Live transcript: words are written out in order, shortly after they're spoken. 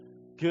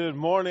Good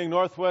morning,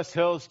 Northwest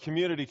Hills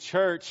Community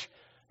Church.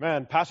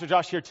 Man, Pastor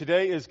Josh here.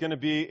 Today is going to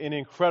be an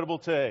incredible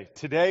day.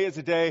 Today is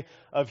a day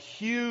of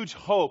huge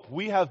hope.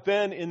 We have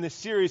been in this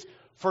series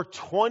for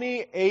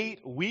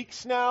 28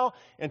 weeks now,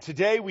 and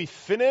today we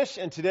finish,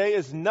 and today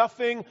is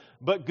nothing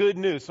but good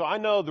news. So I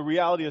know the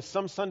reality is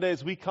some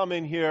Sundays we come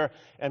in here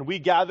and we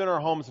gather in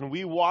our homes and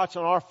we watch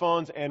on our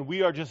phones and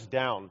we are just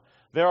down.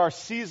 There are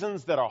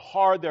seasons that are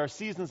hard, there are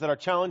seasons that are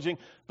challenging,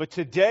 but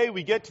today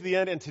we get to the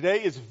end and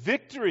today is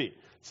victory.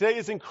 Today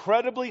is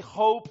incredibly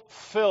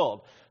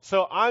hope-filled.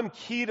 So I'm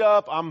keyed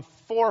up. I'm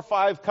 4 or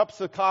 5 cups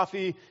of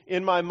coffee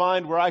in my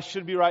mind where I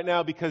should be right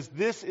now because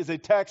this is a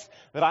text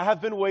that I have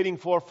been waiting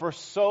for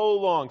so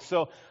long.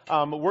 So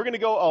we're going to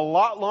go a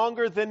lot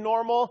longer than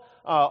normal.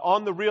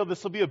 On the reel,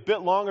 this will be a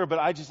bit longer,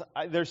 but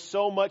there's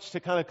so much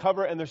to kind of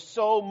cover and there's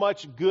so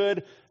much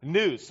good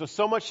news.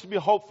 So much to be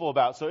hopeful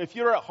about. So if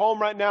you're at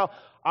home right now,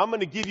 I'm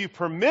going to give you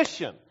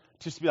permission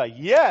just to be like,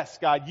 yes,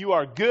 God, you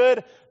are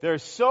good.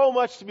 There's so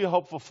much to be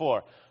hopeful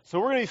for. So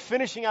we're going to be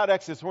finishing out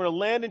Exodus. We're going to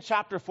land in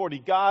chapter 40.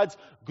 God's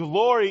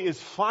glory is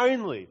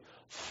finally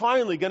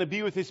going to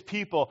be with His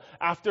people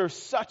after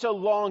such a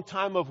long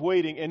time of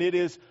waiting, and it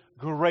is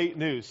great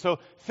news. So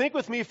think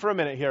with me for a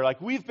minute here. Like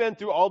we've been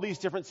through all these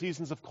different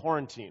seasons of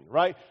quarantine,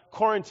 right?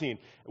 Quarantine.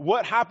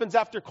 What happens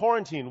after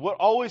quarantine? What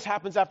always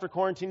happens after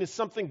quarantine is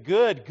something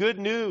good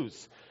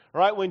news,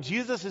 right? When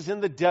Jesus is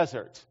in the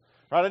desert,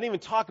 right? I didn't even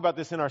talk about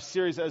this in our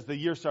series as the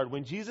year started.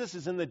 When Jesus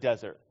is in the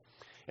desert,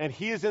 and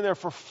he is in there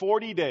for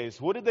 40 days.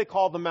 What did they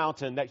call the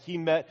mountain that he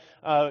met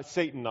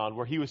Satan on,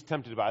 where he was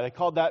tempted by? They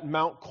called that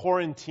Mount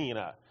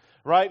Quarantina,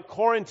 right?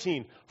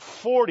 Quarantine,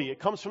 40. It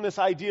comes from this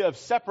idea of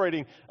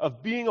separating,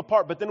 of being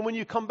apart. But then when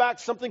you come back,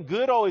 something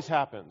good always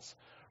happens.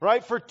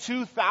 Right? For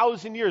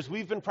 2,000 years,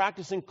 we've been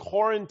practicing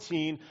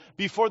quarantine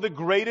before the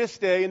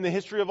greatest day in the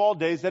history of all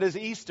days, that is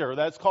Easter.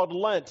 That's called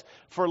Lent.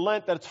 For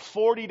Lent, that's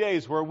 40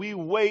 days where we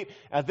wait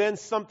and then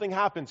something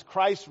happens.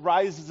 Christ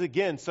rises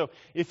again. So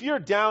if you're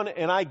down,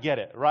 and I get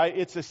it, right?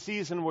 It's a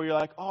season where you're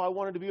like, oh, I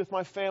wanted to be with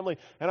my family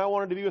and I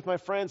wanted to be with my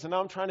friends. And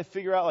now I'm trying to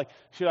figure out, like,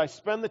 should I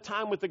spend the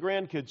time with the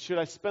grandkids? Should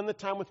I spend the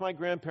time with my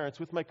grandparents,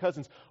 with my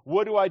cousins?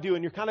 What do I do?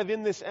 And you're kind of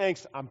in this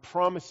angst. I'm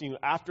promising you,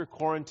 after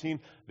quarantine,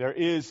 there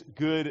is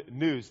good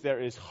news.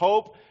 There is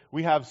hope.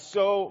 We have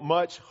so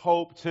much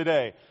hope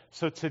today.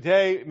 So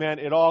today, man,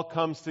 it all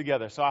comes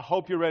together. So I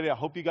hope you're ready. I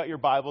hope you got your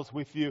Bibles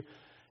with you.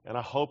 And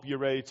I hope you're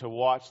ready to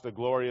watch the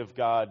glory of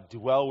God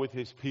dwell with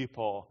His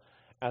people,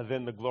 and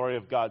then the glory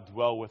of God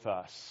dwell with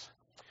us.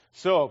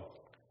 So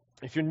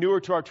if you're newer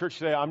to our church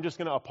today, I'm just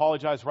going to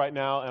apologize right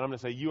now, and I'm going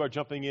to say you are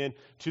jumping in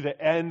to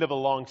the end of a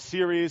long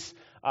series.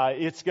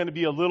 It's going to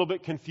be a little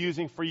bit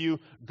confusing for you.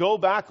 Go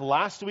back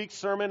last week's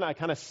sermon. I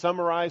kind of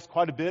summarized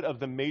quite a bit of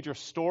the major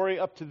story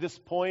up to this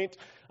point.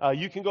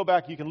 You can go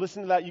back. You can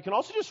listen to that. You can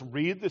also just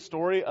read the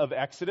story of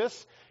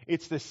Exodus.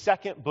 It's the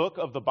second book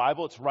of the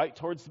Bible. It's right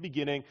towards the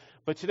beginning.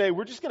 But today,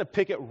 we're just going to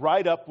pick it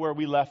right up where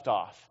we left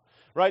off.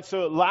 Right,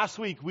 so last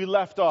week we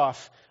left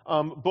off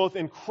both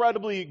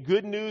incredibly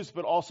good news,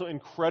 but also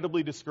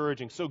incredibly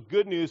discouraging. So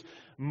good news,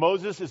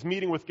 Moses is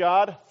meeting with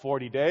God,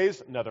 40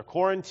 days, another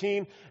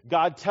quarantine.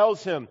 God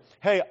tells him,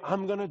 hey,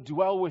 I'm going to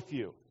dwell with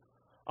you.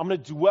 I'm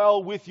going to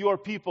dwell with your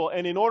people.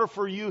 And in order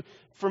for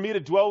me to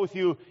dwell with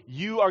you,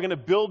 you are going to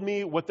build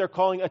me what they're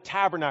calling a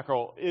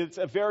tabernacle. It's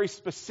a very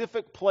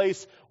specific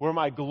place where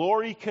my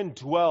glory can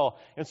dwell.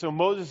 And so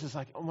Moses is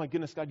like, oh my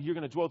goodness, God, you're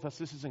going to dwell with us.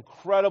 This is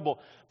incredible.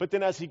 But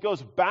then as he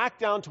goes back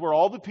down to where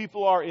all the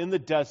people are in the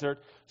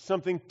desert,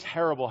 something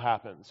terrible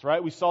happens,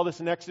 right? We saw this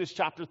in Exodus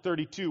chapter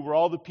 32, where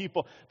all the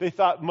people, they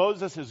thought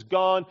Moses is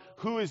gone.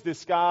 Who is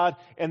this God?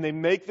 And they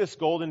make this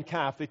golden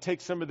calf. They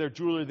take some of their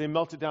jewelry, they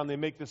melt it down, they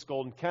make this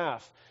golden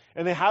calf.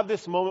 And they have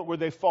this moment where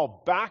they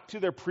fall back to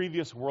their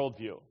previous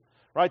worldview,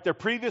 right? Their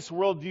previous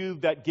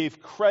worldview that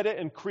gave credit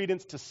and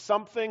credence to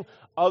something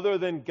other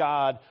than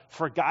God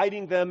for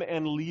guiding them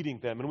and leading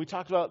them. And we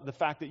talked about the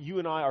fact that you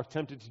and I are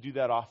tempted to do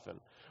that often.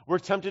 We're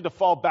tempted to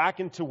fall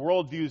back into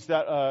worldviews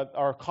that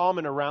are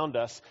common around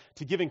us,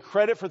 to giving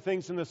credit for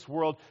things in this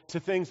world to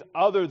things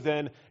other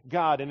than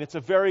God. And it's a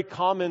very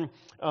common,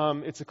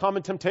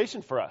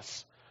 temptation for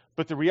us.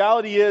 But the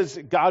reality is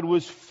God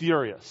was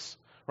furious.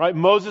 Right?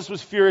 Moses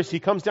was furious. He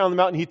comes down the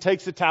mountain. He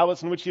takes the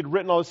tablets in which he had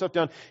written all this stuff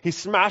down. He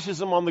smashes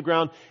them on the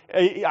ground.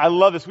 I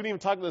love this. We didn't even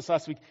talk about this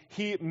last week.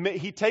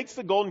 He takes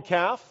the golden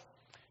calf.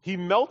 He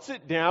melts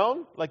it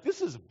down. Like, this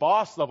is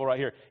boss level right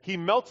here. He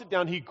melts it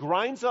down. He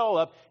grinds it all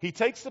up. He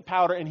takes the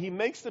powder, and he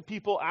makes the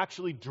people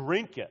actually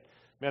drink it.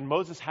 Man,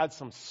 Moses had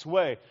some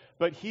sway.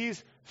 But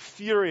he's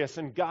furious,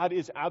 and God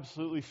is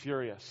absolutely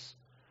furious.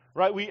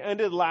 Right? We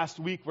ended last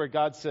week where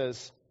God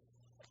says,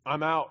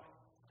 I'm out.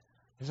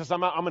 He says,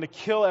 I'm going to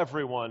kill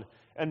everyone.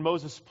 And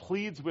Moses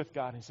pleads with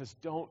God. He says,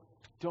 don't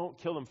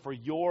kill them for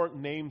your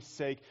name's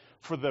sake,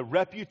 for the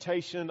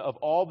reputation of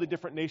all the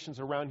different nations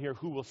around here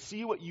who will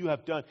see what you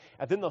have done.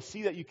 And then they'll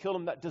see that you killed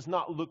them. That does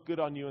not look good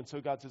on you. And so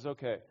God says,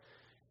 okay,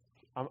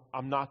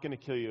 I'm not going to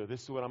kill you.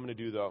 This is what I'm going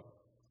to do, though.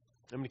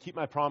 I'm going to keep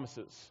my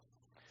promises.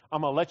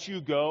 I'm going to let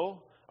you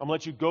go. I'm going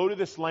to let you go to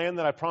this land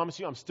that I promised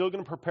you. I'm still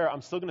going to prepare.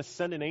 I'm still going to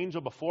send an angel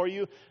before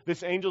you.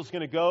 This angel is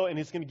going to go, and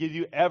he's going to give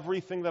you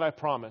everything that I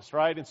promised,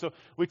 right? And so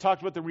we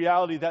talked about the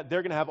reality that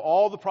they're going to have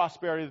all the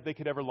prosperity that they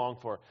could ever long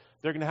for.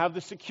 They're going to have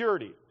the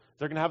security.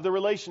 They're going to have the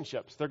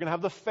relationships. They're going to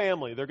have the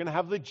family. They're going to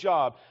have the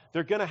job.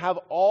 They're going to have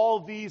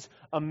all these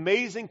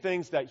amazing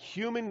things that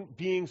human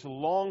beings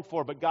long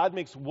for. But God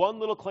makes one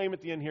little claim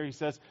at the end here. He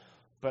says,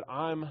 but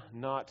I'm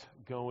not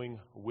going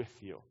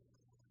with you.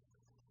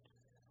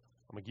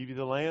 I'm going to give you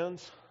the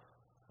land.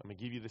 I'm going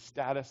to give you the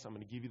status. I'm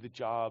going to give you the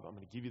job. I'm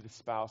going to give you the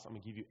spouse. I'm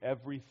going to give you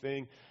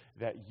everything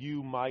that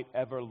you might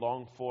ever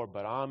long for,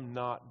 but I'm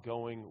not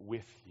going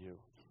with you.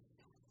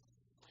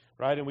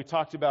 Right? And we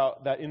talked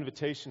about that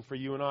invitation for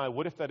you and I.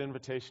 What if that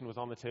invitation was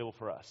on the table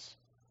for us?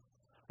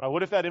 Right?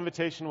 What if that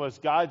invitation was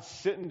God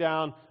sitting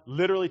down,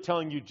 literally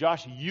telling you,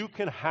 Josh, you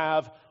can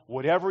have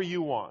whatever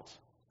you want,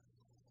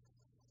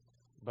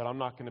 but I'm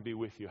not going to be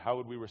with you. How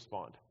would we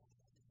respond?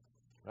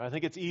 I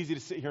think it's easy to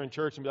sit here in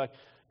church and be like,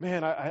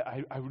 man,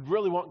 I would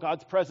really want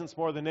God's presence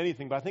more than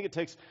anything. But I think it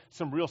takes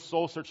some real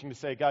soul searching to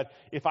say, God,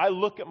 if I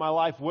look at my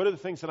life, what are the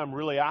things that I'm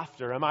really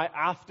after? Am I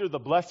after the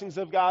blessings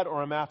of God,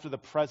 or am I after the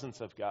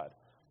presence of God?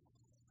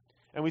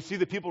 And we see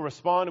the people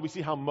respond, and we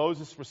see how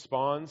Moses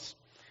responds.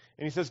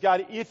 And he says,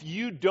 God, if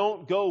you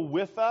don't go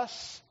with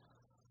us,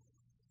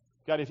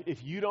 God,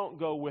 if you don't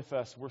go with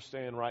us, we're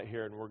staying right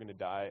here and we're going to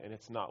die, and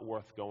it's not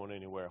worth going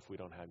anywhere if we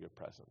don't have your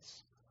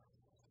presence.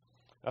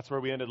 That's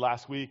where we ended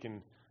last week,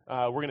 and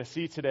we're going to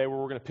see today where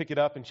we're going to pick it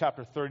up in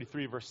chapter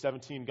 33, verse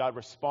 17. God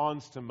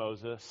responds to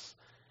Moses,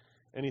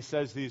 and he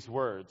says these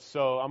words.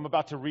 So I'm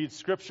about to read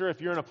Scripture.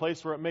 If you're in a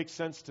place where it makes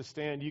sense to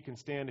stand, you can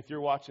stand. If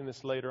you're watching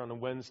this later on a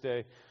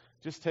Wednesday,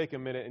 just take a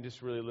minute and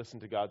just really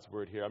listen to God's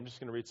word here. I'm just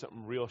going to read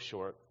something real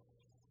short.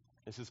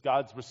 This is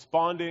God's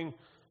responding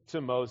to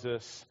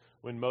Moses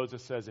when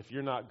Moses says, if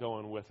you're not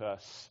going with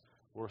us,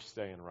 we're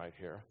staying right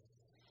here.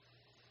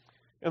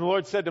 And the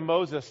Lord said to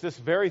Moses, this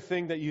very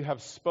thing that you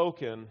have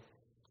spoken,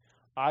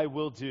 I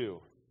will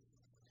do.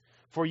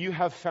 For you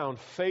have found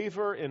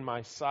favor in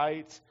my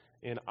sight,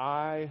 and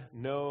I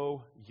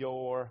know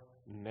your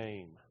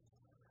name.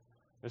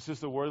 This is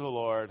the word of the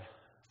Lord.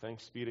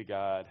 Thanks be to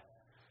God.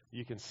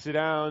 You can sit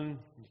down.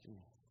 You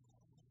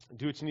can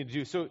do what you need to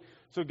do.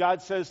 So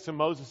God says to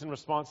Moses in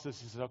response to this,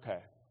 he says, okay.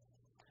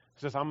 He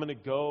says, I'm going to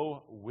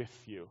go with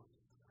you.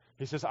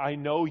 He says, I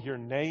know your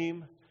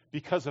name.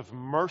 Because of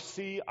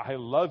mercy, I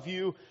love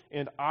you,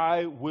 and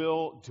I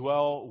will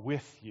dwell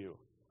with you.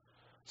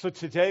 So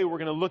today we're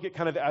going to look at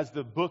kind of as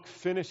the book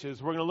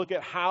finishes, we're going to look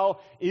at how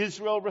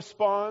Israel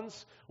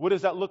responds. What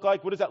does that look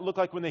like? What does that look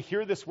like when they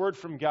hear this word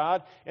from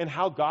God, and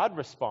how God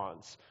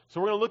responds? So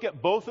we're going to look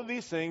at both of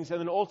these things, and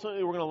then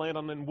ultimately we're going to land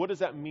on then what does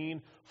that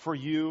mean for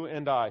you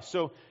and I?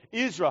 So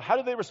Israel, how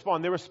do they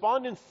respond? They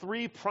respond in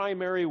three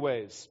primary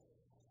ways.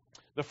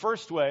 The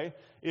first way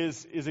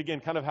is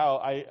again kind of how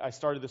I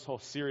started this whole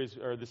series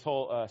or this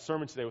whole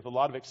sermon today with a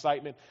lot of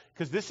excitement,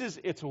 because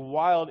it's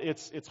wild.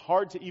 It's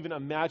hard to even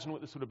imagine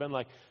what this would have been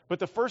like. But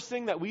the first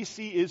thing that we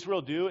see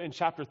Israel do in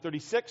chapter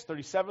 36,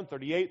 37,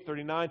 38,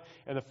 39,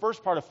 and the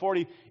first part of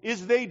 40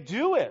 is they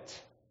do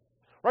it.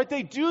 Right?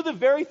 They do the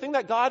very thing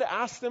that God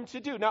asked them to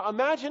do. Now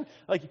imagine,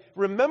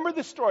 remember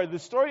the story. The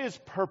story is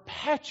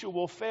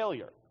perpetual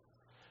failure.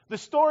 The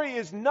story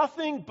is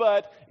nothing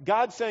but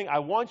God saying, I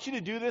want you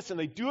to do this, and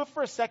they do it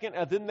for a second,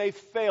 and then they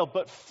fail.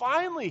 But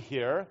finally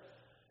here,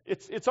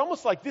 it's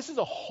almost like this is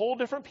a whole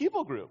different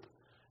people group.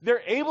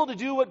 They're able to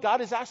do what God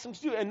has asked them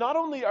to do. And not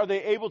only are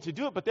they able to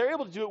do it, but they're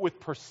able to do it with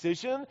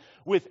precision,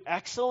 with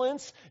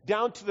excellence,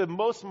 down to the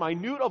most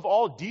minute of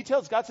all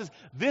details. God says,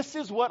 this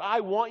is what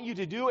I want you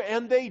to do,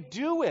 and they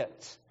do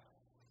it.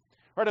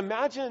 Right?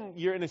 Imagine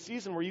you're in a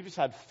season where you've just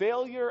had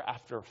failure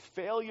after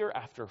failure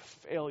after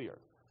failure.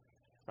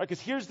 Right?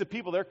 Because here's the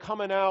people, they're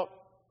coming out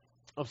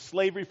of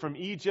slavery from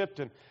Egypt,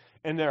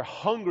 and they're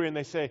hungry, and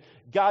they say,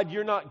 God,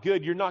 you're not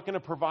good. You're not going to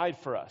provide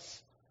for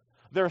us.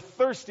 They're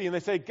thirsty, and they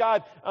say,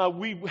 God,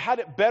 we had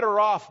it better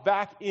off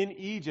back in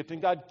Egypt,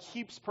 and God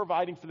keeps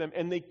providing for them,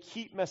 and they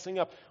keep messing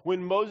up.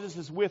 When Moses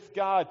is with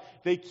God,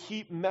 they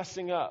keep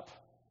messing up.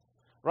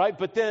 Right?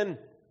 But then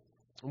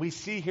we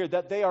see here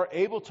that they are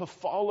able to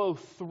follow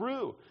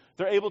through.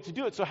 They're able to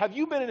do it. So have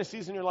you been in a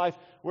season in your life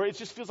where it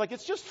just feels like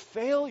it's just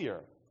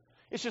failure?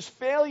 It's just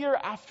failure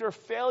after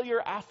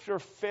failure after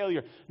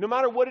failure. No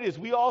matter what it is,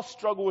 we all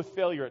struggle with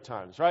failure at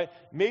times, right?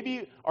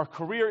 Maybe our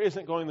career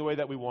isn't going the way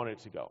that we want it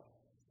to go,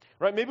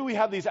 right? Maybe we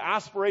have these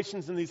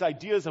aspirations and these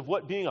ideas of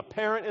what being a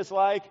parent is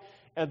like,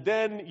 and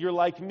then you're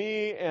like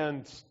me,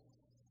 and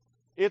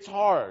it's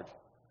hard,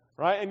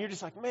 right? And you're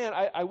just like, man,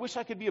 I wish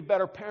I could be a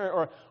better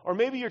parent. Or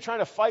maybe you're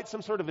trying to fight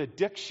some sort of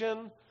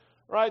addiction,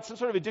 right? Some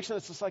sort of addiction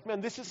that's just like,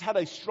 man, this has had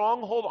a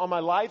stronghold on my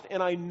life,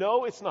 and I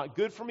know it's not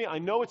good for me. I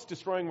know it's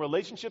destroying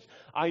relationships.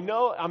 I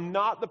know I'm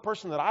not the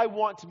person that I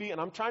want to be, and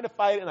I'm trying to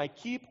fight it, and I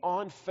keep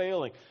on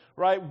failing,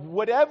 right?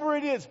 Whatever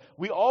it is,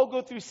 we all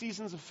go through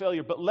seasons of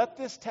failure, but let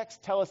this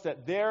text tell us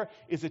that there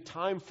is a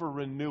time for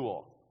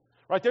renewal,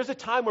 Right? There's a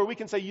time where we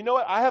can say, you know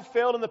what, I have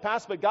failed in the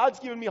past, but God's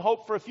given me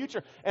hope for a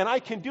future, and I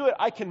can do it.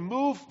 I can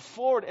move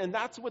forward, and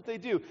that's what they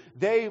do.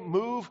 They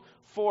move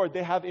forward.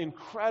 They have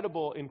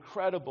incredible,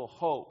 incredible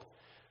hope.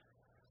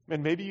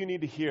 And maybe you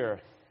need to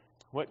hear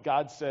what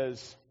God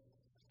says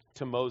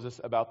to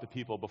Moses about the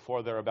people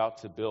before they're about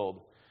to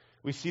build.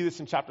 We see this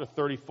in chapter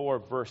 34,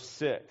 verse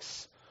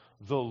 6.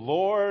 The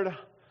Lord,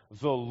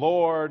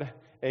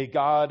 a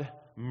God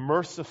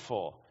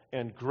merciful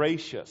and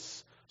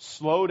gracious,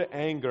 slow to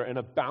anger, and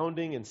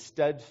abounding in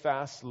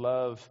steadfast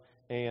love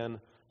and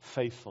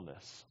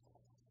faithfulness.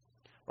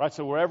 Right,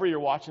 so wherever you're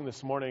watching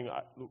this morning,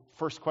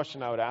 first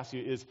question I would ask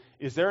you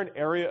is there an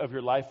area of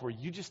your life where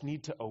you just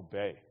need to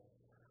obey?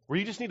 Where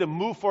you just need to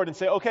move forward and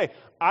say, okay,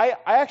 I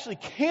actually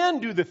can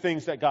do the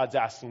things that God's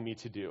asking me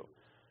to do.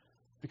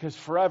 Because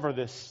forever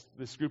this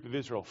group of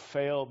Israel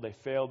failed,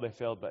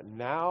 but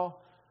now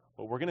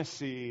what we're going to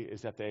see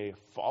is that they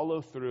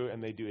follow through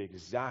and they do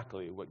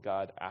exactly what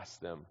God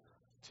asked them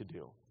to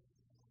do.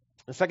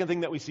 The second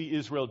thing that we see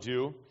Israel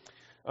do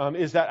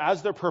is that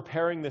as they're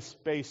preparing this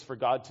space for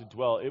God to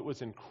dwell, it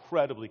was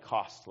incredibly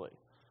costly.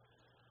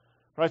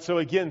 Right, so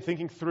again,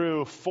 thinking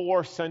through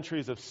 4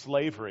 centuries of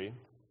slavery,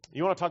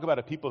 you want to talk about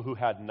a people who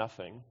had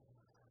nothing,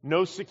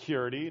 no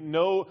security,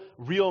 no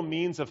real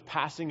means of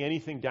passing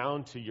anything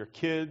down to your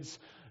kids,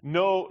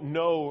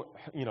 no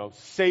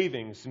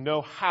savings,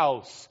 no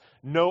house,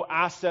 no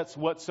assets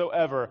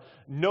whatsoever,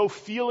 no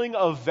feeling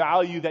of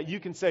value that you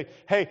can say,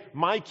 hey,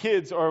 my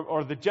kids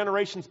or the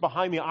generations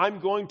behind me, I'm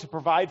going to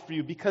provide for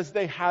you, because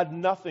they had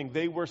nothing.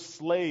 They were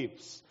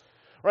slaves.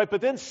 Right,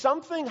 but then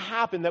something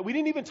happened that we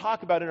didn't even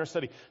talk about in our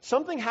study.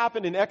 Something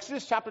happened in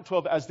Exodus chapter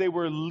 12 as they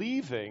were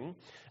leaving,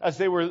 as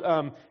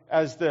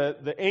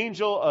the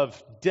angel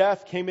of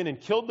death came in and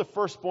killed the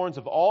firstborns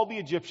of all the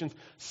Egyptians.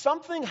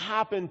 Something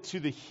happened to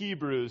the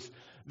Hebrews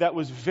that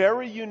was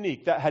very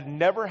unique, that had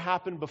never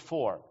happened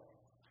before.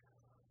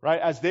 Right,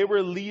 as they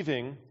were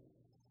leaving,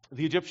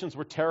 the Egyptians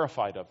were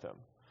terrified of them.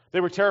 They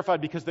were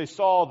terrified because they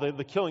saw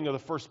the killing of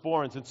the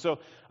firstborns. And so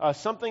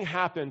something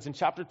happens in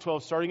chapter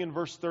 12, starting in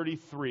verse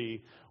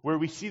 33, where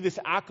we see this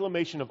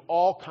acclamation of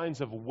all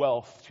kinds of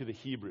wealth to the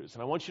Hebrews.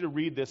 And I want you to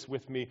read this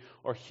with me,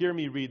 or hear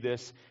me read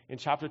this in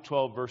chapter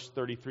 12, verse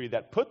 33,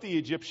 that put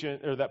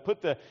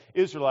the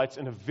Israelites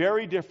in a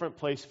very different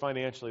place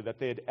financially that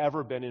they had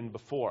ever been in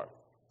before.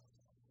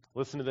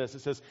 Listen to this.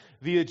 It says,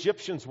 the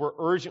Egyptians were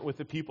urgent with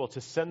the people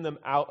to send them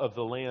out of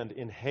the land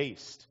in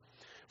haste.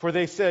 For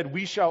they said,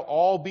 we shall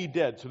all be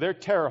dead. So they're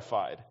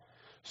terrified.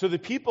 So the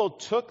people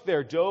took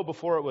their dough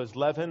before it was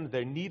leavened,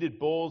 their kneaded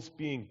bowls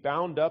being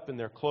bound up in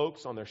their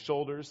cloaks on their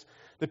shoulders.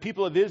 The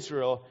people of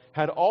Israel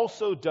had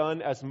also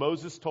done as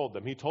Moses told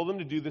them. He told them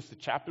to do this the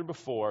chapter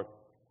before.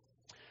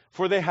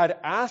 For they had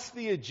asked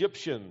the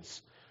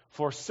Egyptians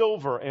for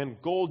silver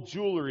and gold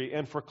jewelry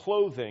and for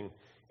clothing.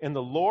 And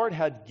the Lord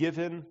had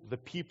given the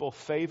people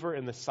favor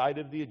in the sight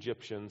of the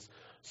Egyptians,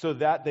 so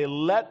that they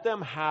let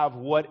them have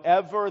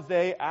whatever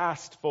they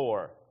asked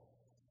for.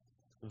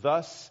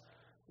 Thus,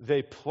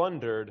 they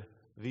plundered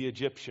the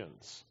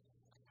Egyptians.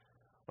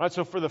 Right,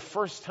 so for the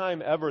first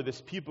time ever, this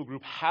people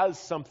group has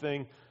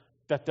something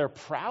that they're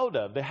proud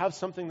of. They have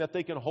something that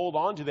they can hold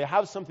on to. They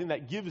have something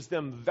that gives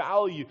them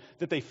value,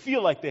 that they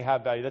feel like they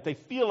have value, that they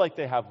feel like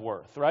they have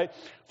worth, right?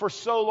 For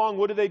so long,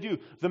 what do?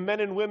 The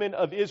men and women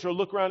of Israel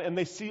look around and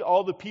they see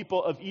all the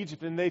people of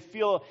Egypt and they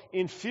feel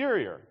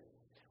inferior,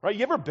 right?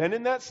 You ever been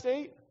in that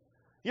state?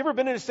 You ever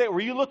been in a state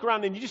where you look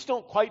around and you just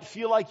don't quite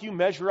feel like you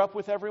measure up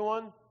with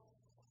everyone?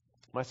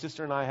 My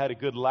sister and I had a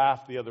good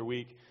laugh the other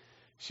week.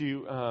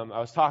 I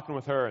was talking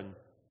with her, and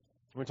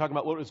we were talking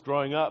about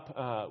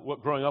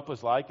what growing up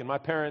was like. And my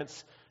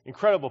parents,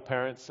 incredible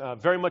parents,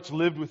 very much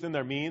lived within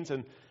their means,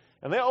 and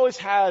they always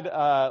had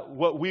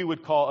what we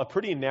would call a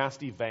pretty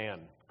nasty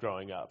van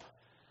growing up.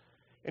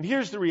 And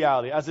here's the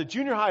reality. As a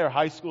junior high or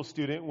high school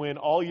student, when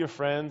all your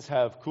friends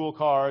have cool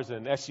cars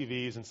and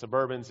SUVs and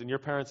Suburbans, and your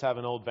parents have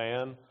an old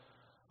van,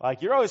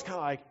 like, you're always kind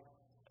of like,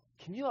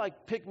 can you,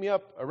 like, pick me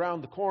up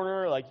around the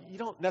corner? Like, you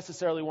don't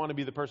necessarily want to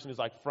be the person who's,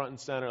 like, front and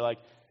center, like,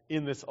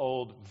 in this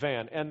old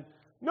van. And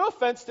no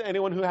offense to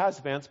anyone who has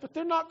vans, but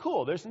they're not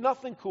cool. There's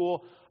nothing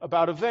cool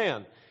about a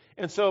van.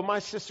 And so my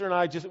sister and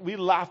I we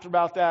laughed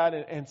about that.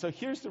 And so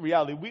here's the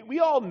reality. We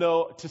all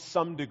know to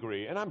some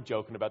degree, and I'm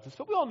joking about this,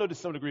 but we all know to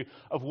some degree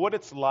of what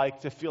it's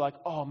like to feel like,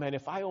 oh, man,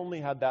 if I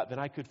only had that, then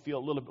I could feel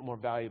a little bit more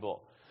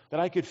valuable. That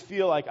I could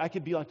feel like I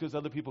could be like those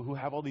other people who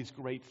have all these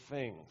great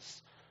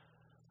things.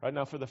 Right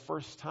now, for the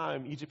first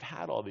time, Egypt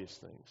had all these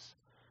things.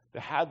 They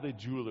had the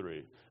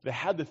jewelry. They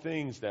had the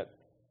things that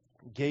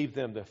gave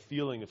them the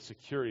feeling of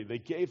security. They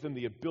gave them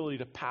the ability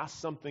to pass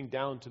something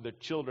down to their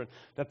children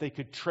that they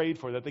could trade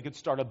for, that they could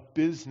start a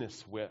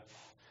business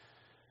with.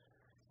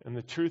 And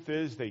the truth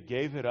is, they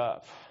gave it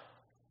up.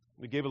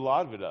 They gave a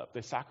lot of it up.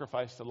 They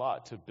sacrificed a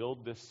lot to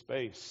build this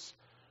space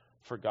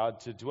for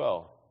God to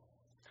dwell.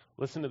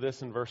 Listen to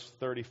this in verse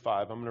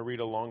 35. I'm going to read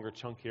a longer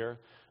chunk here.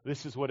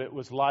 This is what it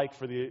was like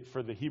for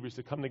the Hebrews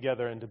to come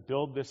together and to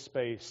build this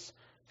space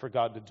for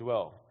God to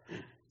dwell.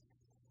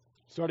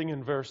 Starting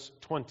in verse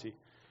 20.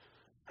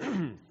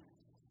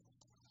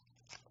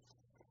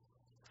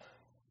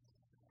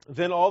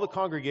 Then all the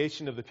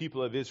congregation of the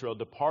people of Israel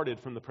departed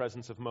from the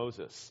presence of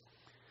Moses.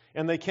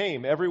 And they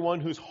came, everyone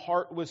whose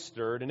heart was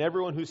stirred, and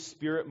everyone whose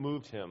spirit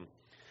moved him,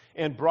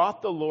 and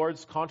brought the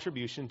Lord's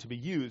contribution to be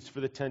used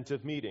for the tent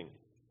of meeting,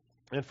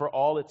 and for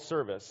all its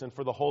service, and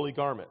for the holy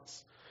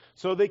garments.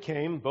 So they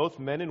came, both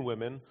men and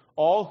women,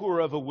 all who were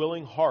of a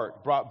willing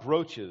heart, brought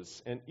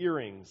brooches, and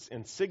earrings,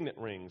 and signet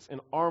rings, and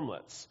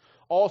armlets,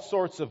 all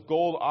sorts of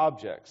gold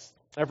objects.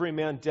 Every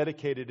man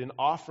dedicated an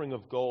offering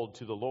of gold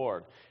to the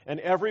Lord. And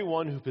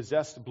everyone who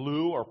possessed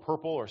blue or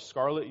purple or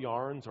scarlet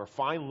yarns, or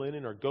fine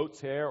linen, or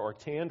goat's hair, or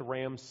tanned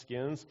ram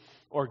skins,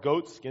 or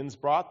goat skins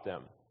brought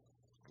them.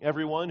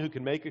 Everyone who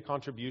could make a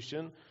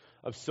contribution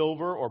of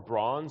silver or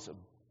bronze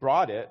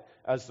brought it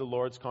as the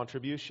Lord's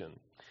contribution.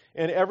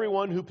 And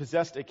everyone who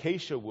possessed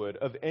acacia wood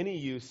of any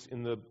use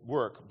in the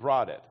work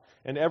brought it.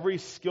 And every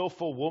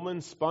skillful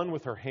woman spun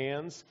with her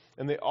hands,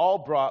 and they all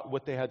brought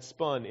what they had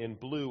spun in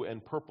blue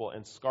and purple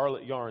and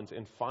scarlet yarns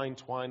and fine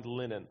twined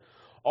linen.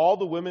 All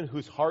the women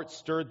whose hearts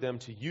stirred them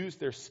to use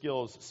their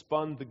skills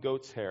spun the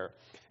goat's hair.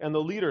 And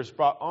the leaders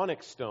brought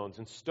onyx stones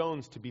and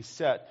stones to be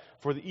set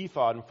for the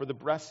ephod and for the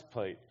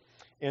breastplate,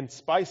 and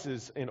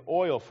spices and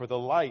oil for the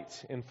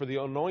light, and for the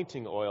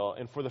anointing oil,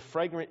 and for the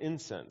fragrant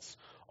incense.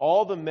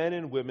 All the men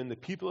and women, the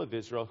people of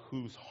Israel,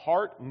 whose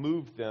heart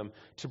moved them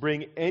to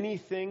bring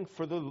anything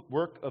for the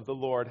work of the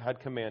Lord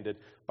had commanded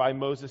by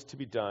Moses to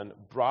be done,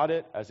 brought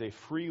it as a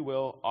free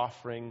will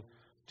offering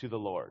to the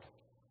Lord.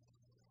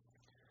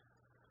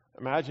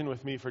 Imagine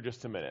with me for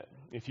just a minute,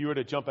 if you were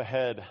to jump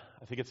ahead,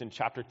 I think it's in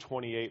chapter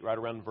 28, right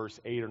around verse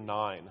 8 or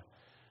 9.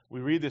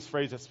 We read this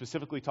phrase that's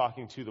specifically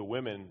talking to the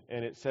women,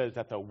 and it says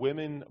that the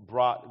women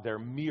brought their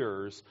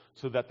mirrors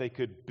so that they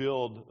could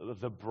build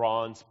the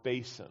bronze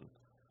basin.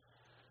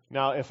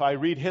 Now, if I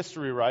read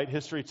history right,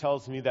 history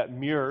tells me that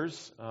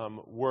mirrors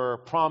were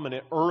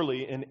prominent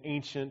early in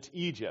ancient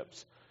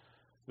Egypt.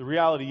 The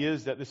reality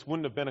is that this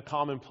wouldn't have been a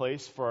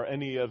commonplace for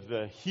any of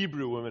the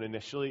Hebrew women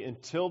initially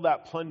until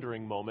that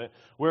plundering moment,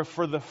 where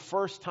for the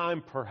first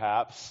time,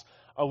 perhaps,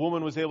 a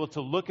woman was able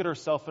to look at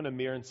herself in a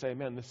mirror and say,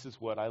 man, this is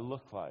what I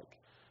look like.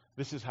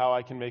 This is how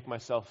I can make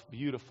myself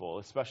beautiful,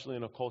 especially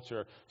in a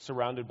culture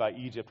surrounded by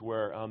Egypt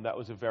where that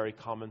was a very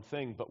common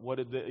thing. But what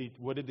did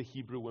the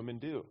Hebrew women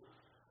do?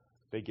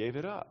 They gave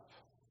it up.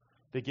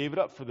 They gave it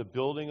up for the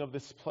building of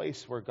this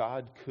place where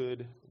God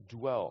could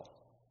dwell.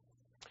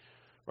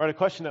 Right, a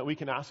question that we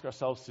can ask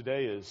ourselves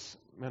today is,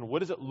 man, what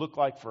does it look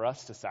like for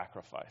us to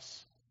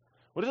sacrifice?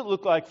 What does it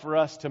look like for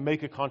us to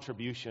make a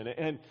contribution?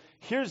 And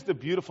here's the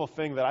beautiful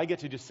thing that I get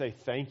to just say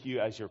thank you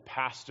as your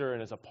pastor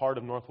and as a part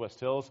of Northwest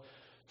Hills.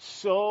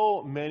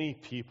 So many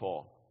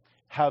people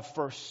have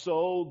for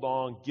so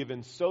long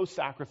given so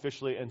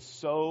sacrificially and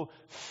so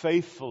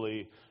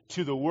faithfully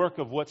to the work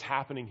of what's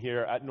happening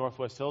here at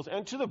Northwest Hills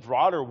and to the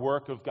broader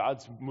work of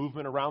God's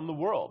movement around the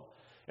world.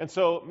 And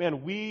so,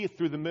 man, we,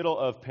 through the middle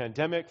of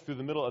pandemic, through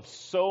the middle of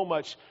so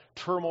much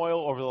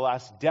turmoil over the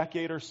last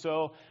decade or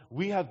so,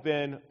 we have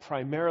been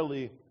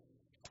primarily,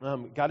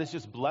 God has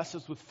just blessed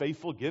us with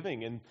faithful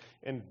giving.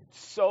 And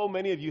so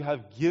many of you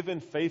have given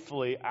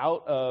faithfully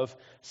out of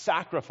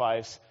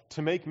sacrifice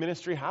to make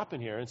ministry happen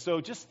here. And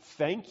so just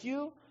thank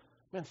you.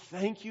 Man,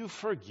 thank you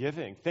for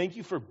giving. Thank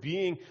you for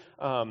being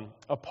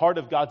a part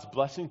of God's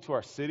blessing to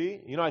our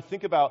city. You know, I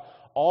think about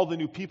all the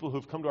new people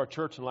who've come to our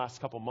church in the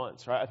last couple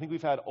months, right? I think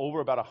we've had over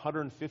about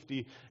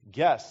 150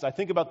 guests. I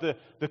think about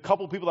the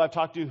couple people I've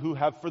talked to who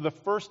have, for the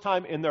first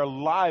time in their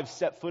lives,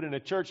 set foot in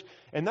a church.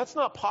 And that's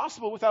not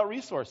possible without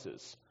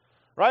resources,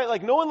 right?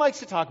 Like, no one likes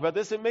to talk about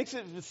this. It makes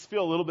it just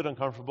feel a little bit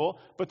uncomfortable.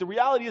 But the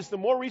reality is the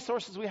more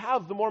resources we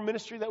have, the more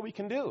ministry that we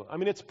can do. I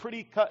mean, it's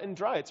pretty cut and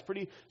dry. It's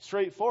pretty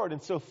straightforward.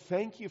 And so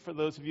thank you for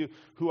those of you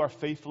who are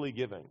faithfully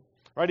giving.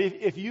 Right?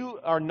 If you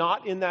are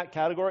not in that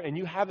category and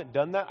you haven't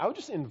done that, I would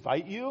just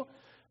invite you,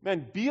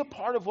 man, be a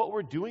part of what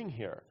we're doing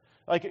here.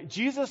 Like,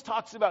 Jesus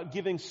talks about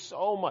giving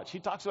so much. He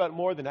talks about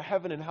more than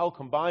heaven and hell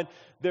combined.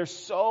 There's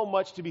so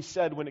much to be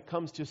said when it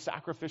comes to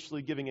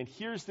sacrificially giving. And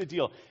here's the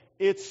deal.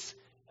 It's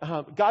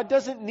God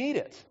doesn't need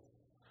it.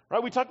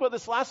 Right? We talked about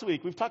this last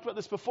week. We've talked about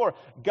this before.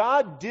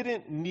 God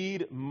didn't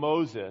need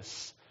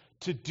Moses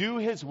to do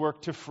his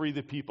work to free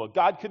the people.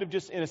 God could have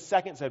just in a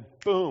second said,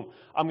 boom,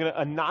 I'm going to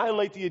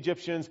annihilate the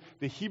Egyptians.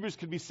 The Hebrews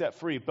could be set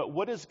free. But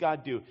what does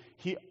God do?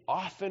 He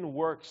often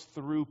works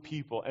through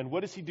people. And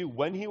what does he do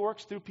when he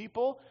works through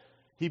people?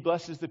 He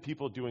blesses the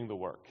people doing the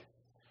work.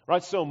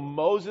 Right? So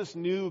Moses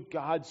knew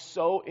God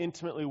so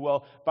intimately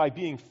well by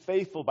being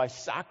faithful, by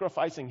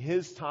sacrificing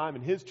his time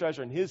and his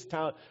treasure and his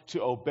talent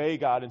to obey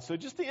God. And so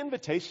just the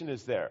invitation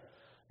is there.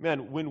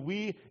 Man, when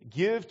we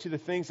give to the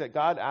things that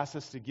God asks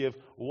us to give,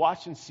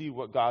 watch and see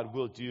what God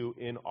will do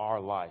in our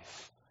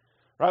life.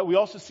 Right? We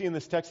also see in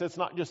this text that it's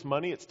not just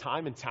money, it's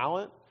time and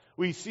talent.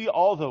 We see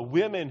all the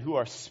women who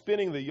are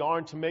spinning the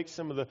yarn to make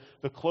some of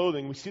the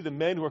clothing. We see the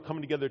men who are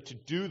coming together to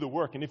do the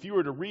work. And if you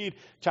were to read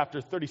chapter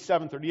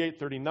 37, 38,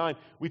 39,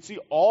 we'd see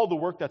all the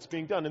work that's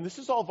being done. And this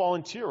is all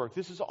volunteer work.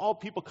 This is all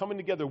people coming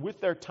together with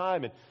their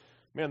time. And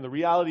man, the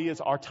reality is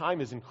our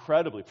time is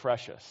incredibly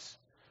precious.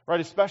 right?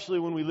 Especially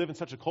when we live in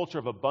such a culture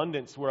of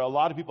abundance where a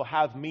lot of people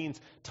have means.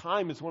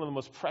 Time is one of the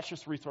most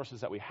precious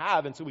resources that we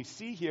have. And so we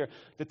see here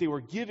that they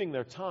were giving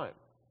their time,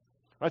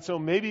 right? So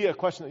maybe a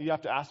question that you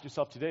have to ask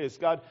yourself today is,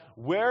 God,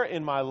 where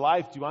in my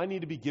life do I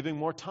need to be giving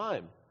more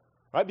time,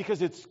 right?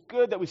 Because it's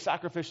good that we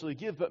sacrificially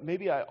give, but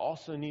maybe I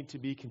also need to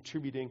be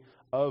contributing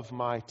of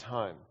my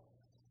time,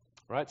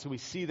 right? So we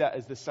see that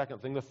as the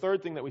second thing. The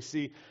third thing that we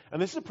see,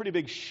 and this is a pretty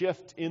big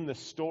shift in the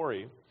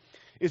story,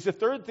 is the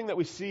third thing that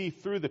we see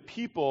through the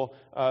people,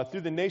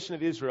 through the nation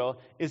of Israel,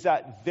 is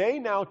that they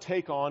now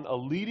take on a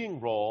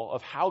leading role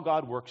of how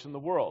God works in the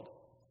world.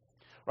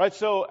 Right?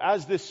 So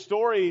as this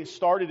story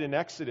started in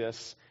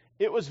Exodus,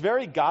 it was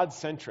very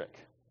God-centric.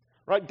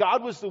 Right?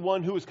 God was the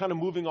one who was kind of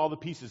moving all the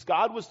pieces.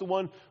 God was the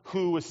one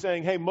who was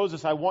saying, hey,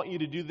 Moses, I want you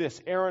to do this.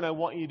 Aaron, I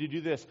want you to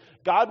do this.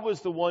 God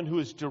was the one who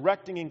was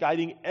directing and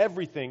guiding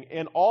everything.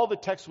 And all the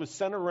text was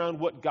centered around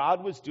what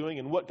God was doing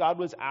and what God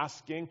was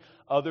asking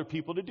other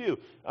people to do.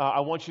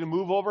 I want you to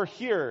move over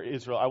here,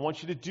 Israel. I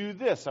want you to do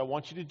this. I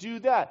want you to do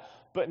that.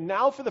 But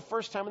now for the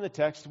first time in the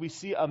text, we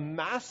see a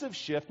massive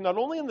shift, not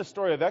only in the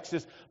story of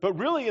Exodus, but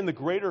really in the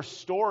greater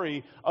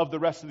story of the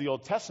rest of the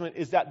Old Testament,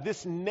 is that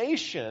this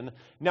nation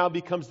now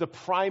becomes the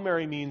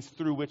primary means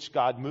through which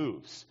God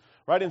moves.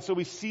 Right? And so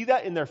we see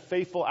that in their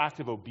faithful act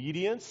of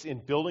obedience in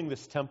building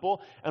this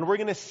temple. And we're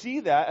going to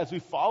see that as we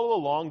follow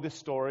along this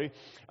story,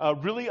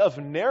 really of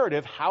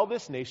narrative, how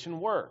this nation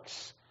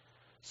works.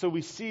 So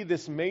we see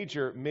this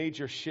major,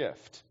 major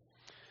shift.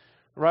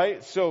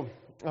 Right? So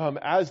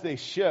as they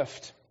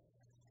shift,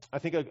 I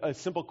think a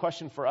simple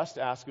question for us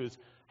to ask is,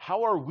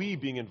 how are we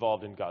being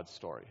involved in God's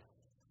story?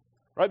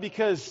 Right?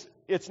 Because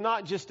it's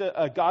not just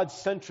a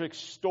God-centric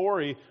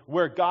story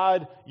where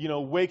God,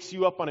 wakes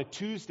you up on a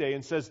Tuesday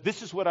and says,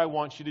 this is what I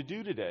want you to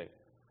do today.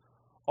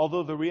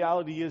 Although the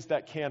reality is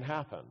that can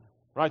happen.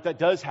 Right? That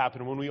does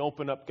happen when we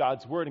open up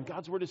God's Word. And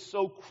God's Word is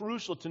so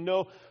crucial to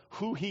know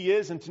who He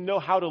is and to know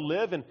how to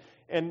live.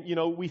 And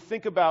we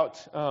think about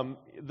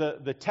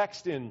the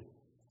text in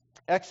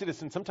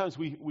Exodus, and sometimes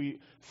we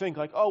think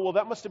like, oh, well,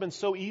 that must have been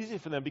so easy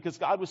for them because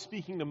God was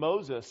speaking to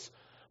Moses.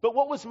 But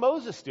what was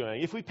Moses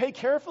doing? If we pay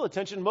careful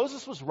attention,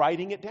 Moses was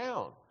writing it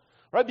down,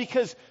 right?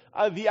 Because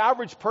the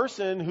average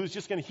person who's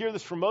just going to hear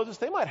this from Moses,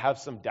 they might have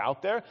some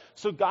doubt there.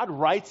 So God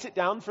writes it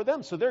down for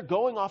them. So they're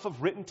going off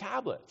of written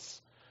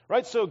tablets,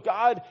 right? So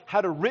God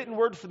had a written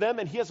word for them,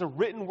 and He has a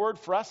written word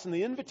for us. And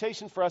the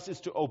invitation for us is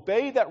to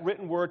obey that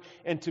written word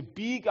and to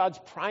be God's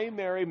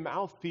primary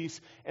mouthpiece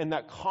and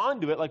that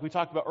conduit, like we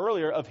talked about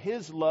earlier, of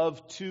His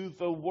love to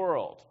the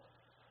world.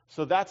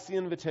 So that's the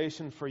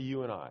invitation for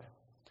you and I.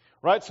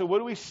 Right? So what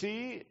do we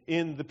see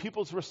in the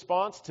people's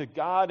response to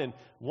God and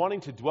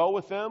wanting to dwell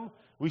with them?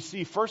 We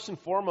see first and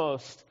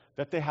foremost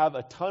that they have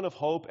a ton of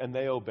hope and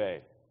they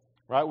obey.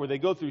 Right? Where they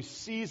go through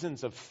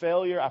seasons of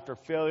failure after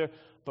failure,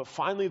 but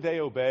finally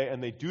they obey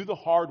and they do the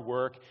hard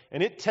work.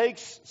 And it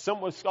takes,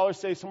 what scholars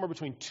say, somewhere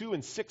between 2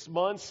 and 6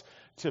 months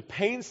to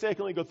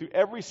painstakingly go through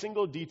every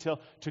single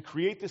detail to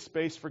create the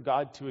space for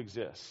God to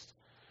exist.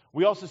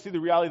 We also see the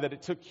reality that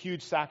it took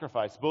huge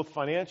sacrifice, both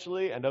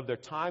financially and of their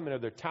time and of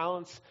their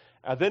talents.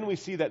 Then we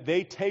see that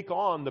they take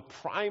on the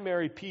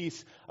primary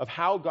piece of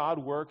how God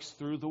works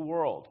through the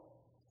world.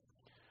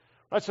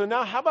 Right, so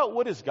now how about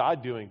what is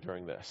God doing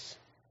during this?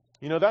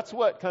 That's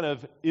what kind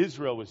of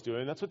Israel was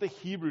doing. That's what the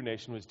Hebrew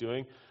nation was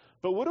doing.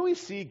 But what do we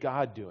see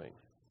God doing?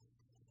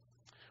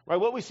 Right,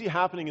 what we see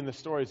happening in the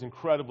story is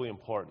incredibly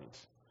important.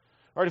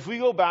 All right, if we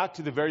go back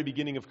to the very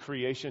beginning of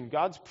creation,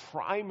 God's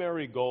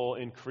primary goal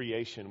in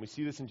creation, we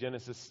see this in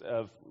Genesis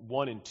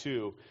 1 and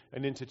 2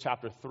 and into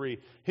chapter 3.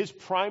 His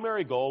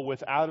primary goal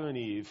with Adam and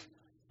Eve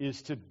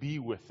is to be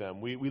with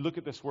them. We look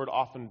at this word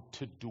often,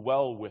 to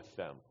dwell with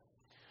them.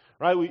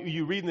 Right?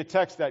 You read in the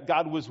text that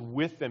God was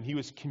with them. He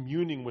was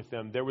communing with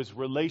them. There was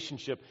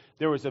relationship.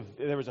 There was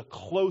a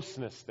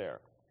closeness there.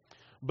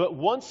 But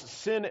once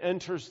sin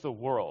enters the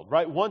world,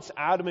 right? Once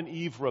Adam and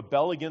Eve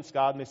rebel against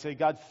God and they say,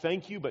 God,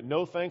 thank you, but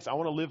no thanks. I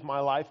want to live my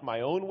life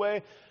my own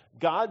way.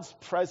 God's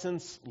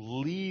presence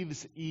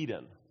leaves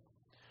Eden.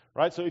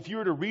 Right? So if you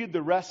were to read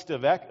the rest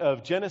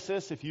of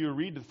Genesis, if you were to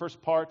read the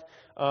first part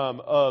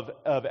of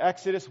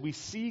Exodus, we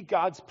see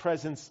God's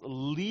presence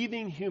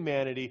leaving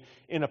humanity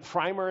in a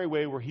primary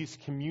way where He's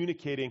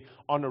communicating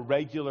on a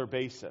regular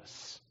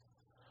basis.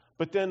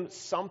 But then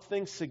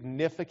something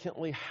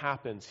significantly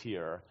happens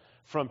here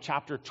from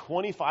chapter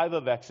 25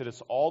 of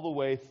Exodus all the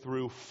way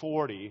through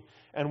 40.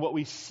 And what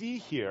we see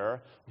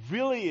here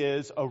really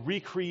is a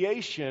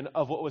recreation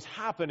of what was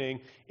happening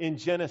in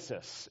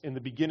Genesis, in the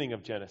beginning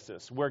of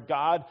Genesis, where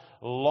God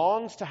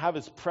longs to have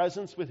His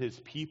presence with His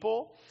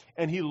people,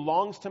 and He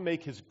longs to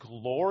make His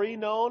glory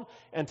known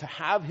and to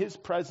have His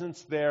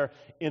presence there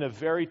in a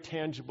very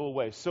tangible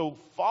way. So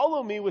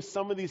follow me with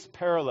some of these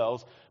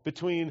parallels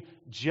between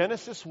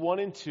Genesis 1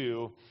 and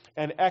 2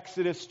 and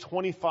Exodus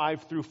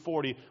 25 through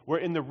 40, where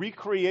in the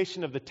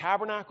recreation of the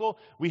tabernacle,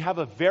 we have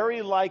a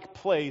very like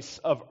place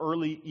of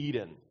early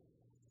Eden.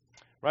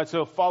 Right,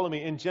 so follow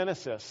me. In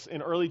Genesis,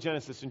 in early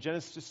Genesis, in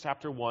Genesis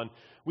chapter 1,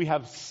 we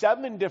have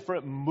 7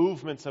 different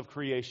movements of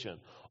creation,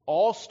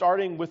 all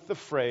starting with the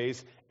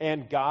phrase,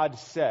 "and God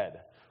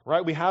said."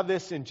 Right, we have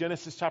this in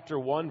Genesis chapter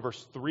 1,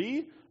 verse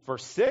 3,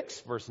 verse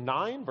 6, verse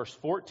 9, verse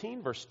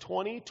 14, verse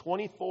 20,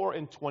 24,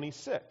 and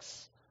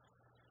 26.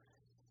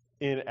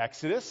 In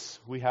Exodus,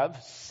 we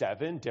have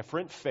 7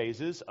 different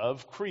phases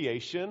of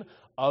creation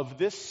of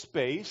this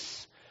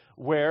space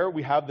where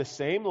we have the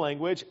same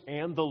language,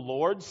 "and the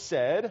Lord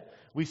said."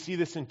 We see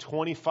this in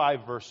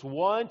 25, verse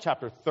 1,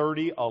 chapter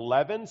 30,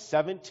 11,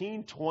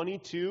 17,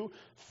 22,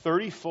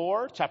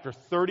 34, chapter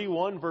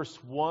 31, verse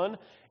 1,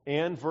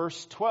 and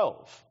verse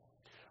 12.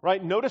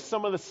 Right? Notice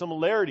some of the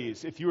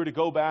similarities if you were to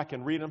go back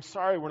and read. I'm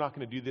sorry we're not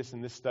going to do this in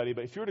this study,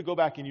 but if you were to go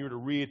back and you were to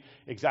read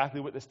exactly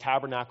what this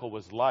tabernacle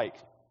was like,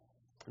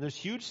 there's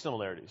huge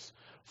similarities.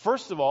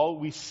 First of all,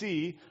 we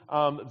see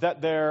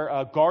that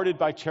they're guarded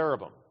by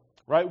cherubim.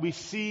 Right? We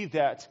see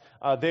that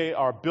they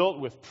are built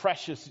with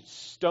precious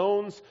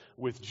stones,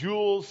 with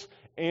jewels,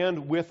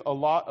 and with a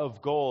lot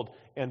of gold,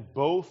 and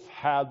both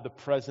had the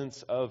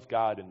presence of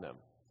God in them.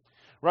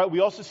 Right? We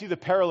also see the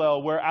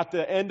parallel where at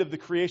the end of the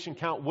creation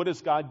count, what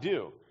does God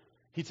do?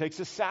 He takes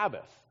a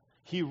Sabbath.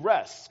 He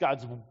rests.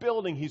 God's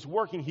building, He's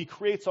working, He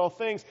creates all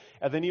things,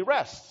 and then He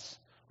rests.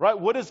 Right?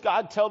 What does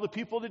God tell the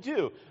people to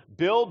do?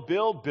 Build,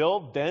 build,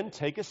 build, then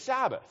take a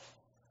Sabbath.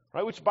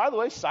 Right, which, by the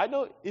way, side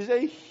note, is a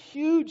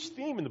huge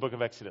theme in the book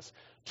of Exodus.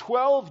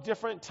 12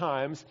 different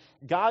times,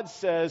 God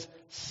says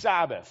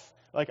Sabbath.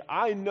 Like,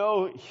 I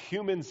know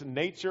humans'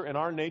 nature and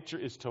our nature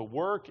is to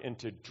work and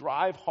to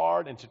drive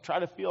hard and to try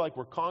to feel like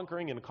we're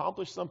conquering and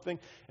accomplish something.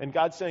 And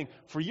God's saying,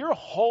 for your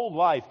whole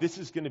life, this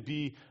is going to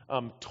be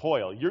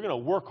toil. You're going to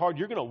work hard.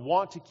 You're going to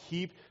want to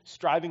keep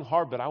striving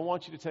hard, but I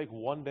want you to take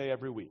one day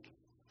every week.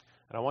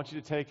 And I want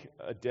you to take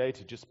a day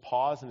to just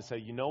pause and to say,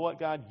 you know what,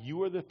 God,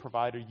 you are the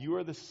provider, you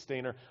are the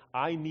sustainer.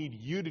 I need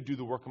you to do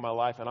the work of my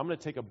life, and I'm going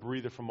to take a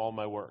breather from all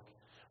my work.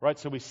 Right?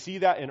 So we see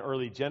that in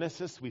early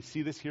Genesis. We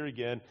see this here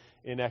again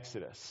in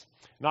Exodus.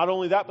 Not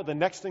only that, but the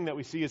next thing that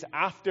we see is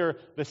after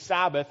the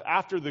Sabbath,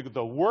 after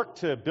the work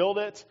to build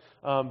it,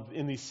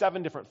 in these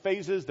 7 different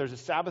phases, there's a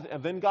Sabbath,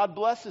 and then God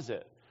blesses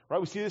it. Right?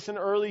 We see this in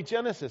early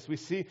Genesis. We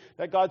see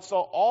that God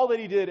saw all that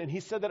He did, and He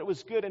said that it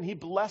was good, and He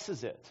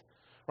blesses it.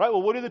 Right?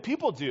 Well, what do the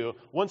people do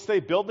once they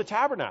build the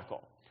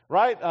tabernacle?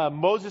 Right?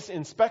 Moses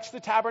inspects the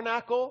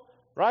tabernacle.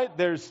 Right?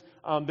 There's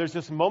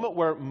this moment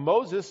where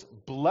Moses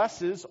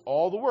blesses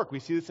all the work. We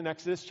see this in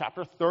Exodus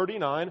chapter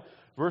 39,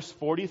 verse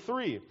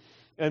 43.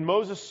 And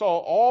Moses saw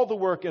all the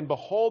work, and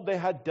behold, they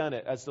had done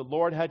it, as the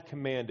Lord had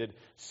commanded,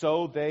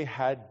 so they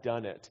had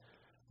done it.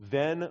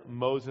 Then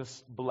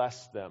Moses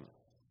blessed them.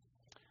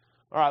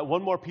 All right,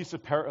 one more piece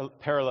of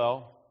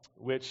parallel,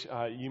 which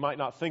you might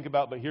not think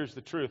about, but here's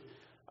the truth.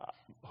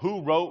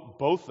 Who wrote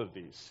both of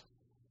these?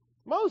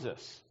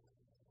 Moses.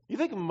 You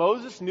think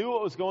Moses knew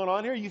what was going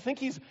on here? You think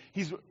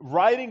he's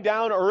writing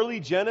down early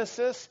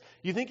Genesis?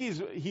 You think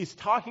he's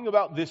talking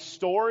about this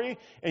story?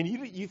 And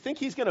you think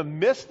he's going to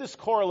miss this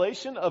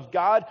correlation of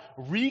God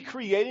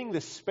recreating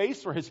this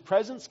space where His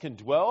presence can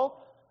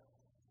dwell?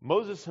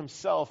 Moses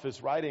himself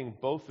is writing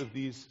both of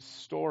these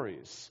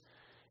stories.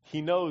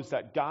 He knows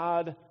that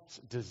God's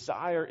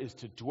desire is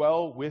to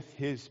dwell with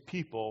His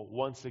people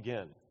once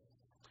again.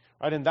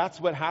 Right? And that's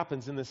what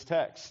happens in this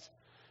text.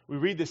 We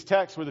read this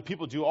text where the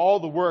people do all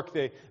the work.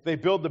 They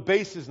build the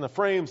bases and the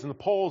frames and the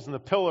poles and the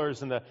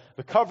pillars and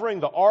the covering,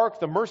 the ark,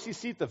 the mercy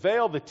seat, the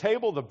veil, the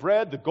table, the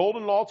bread, the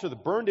golden altar, the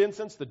burned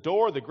incense, the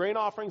door, the grain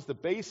offerings, the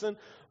basin,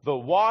 the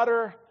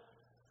water.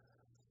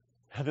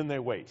 And then they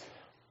wait.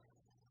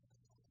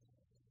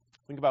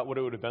 Think about what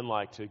it would have been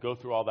like to go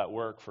through all that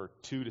work for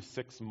 2 to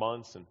 6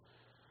 months. And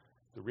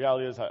the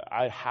reality is,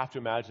 I have to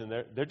imagine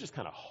they're just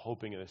kind of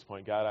hoping at this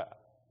point, God,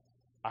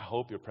 I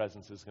hope your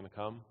presence is going to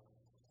come.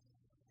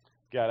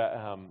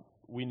 God,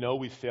 we know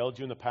we've failed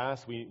you in the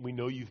past. We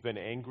know you've been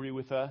angry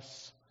with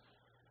us.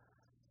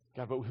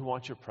 God, but we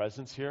want your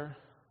presence here.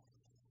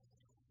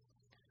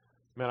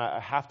 Man,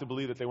 I have to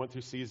believe that they went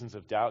through seasons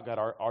of doubt. God,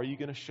 are you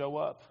going to show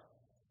up?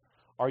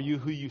 Are you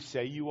who you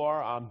say you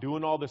are? I'm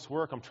doing all this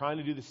work. I'm trying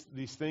to do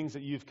these things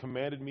that you've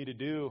commanded me to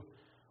do.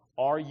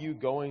 Are you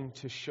going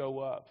to show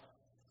up?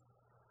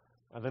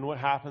 And then what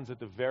happens at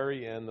the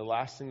very end, the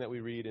last thing that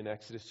we read in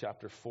Exodus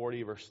chapter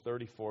 40, verse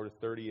 34 to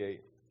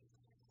 38.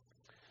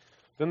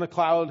 Then the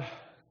cloud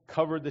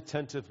covered the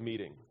tent of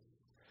meeting,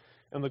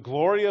 and the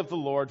glory of the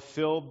Lord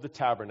filled the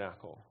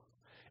tabernacle.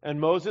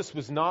 And Moses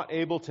was not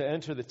able to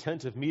enter the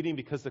tent of meeting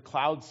because the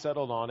cloud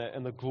settled on it,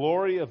 and the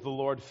glory of the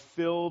Lord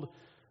filled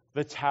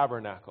the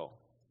tabernacle.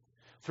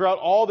 Throughout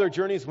all their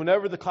journeys,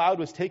 whenever the cloud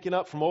was taken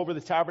up from over the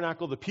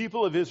tabernacle, the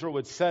people of Israel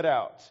would set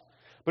out.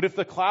 But if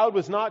the cloud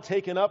was not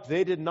taken up,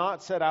 they did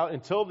not set out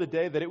until the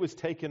day that it was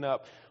taken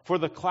up. For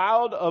the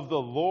cloud of the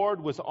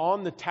Lord was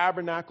on the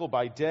tabernacle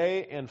by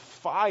day, and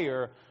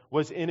fire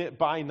was in it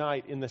by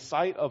night, in the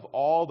sight of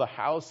all the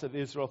house of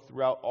Israel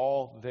throughout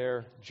all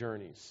their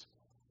journeys.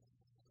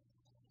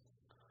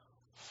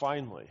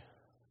 Finally,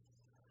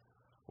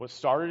 what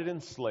started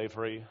in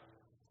slavery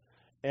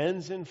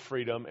ends in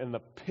freedom, and the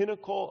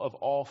pinnacle of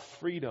all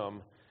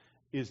freedom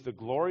is the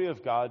glory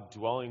of God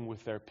dwelling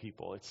with their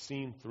people. It's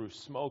seen through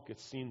smoke,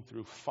 it's seen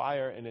through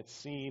fire, and it's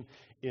seen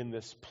in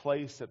this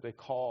place that they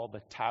call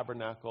the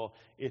tabernacle.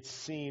 It's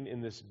seen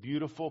in this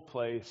beautiful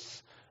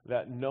place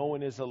that no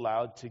one is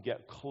allowed to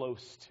get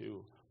close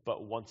to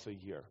but once a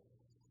year.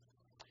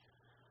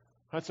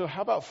 All right, so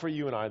how about for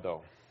you and I,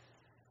 though?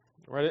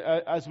 Right,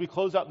 as we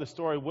close out the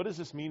story, what does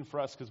this mean for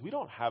us? Because we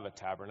don't have a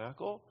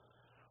tabernacle.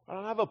 I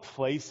don't have a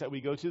place that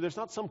we go to. There's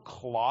not some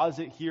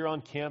closet here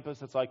on campus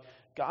that's like,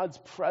 God's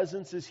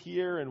presence is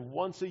here, and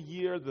once a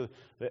year the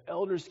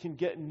elders can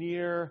get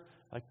near.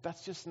 Like,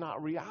 that's just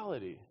not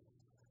reality.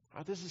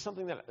 Right? This is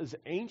something that is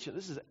ancient.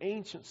 This is an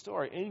ancient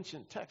story,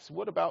 ancient text.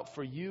 What about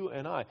for you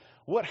and I?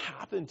 What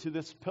happened to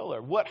this pillar?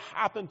 What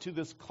happened to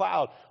this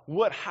cloud?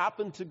 What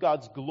happened to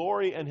God's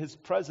glory and His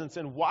presence?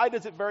 And why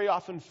does it very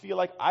often feel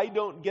like I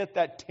don't get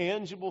that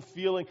tangible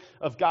feeling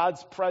of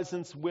God's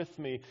presence with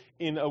me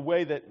in a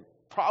way that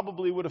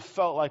probably would have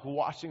felt like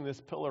watching this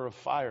pillar of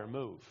fire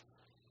move?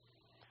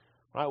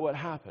 Right? What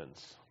happens?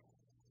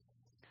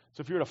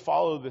 So if you were to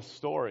follow this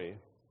story,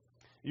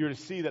 you were to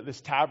see that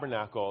this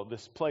tabernacle,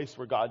 this place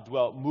where God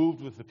dwelt,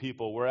 moved with the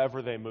people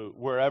wherever they moved,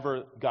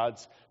 wherever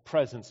God's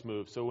presence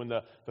moved. So when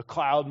the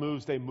cloud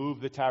moves, they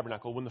move the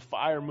tabernacle. When the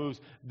fire moves,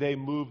 they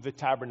move the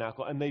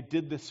tabernacle. And they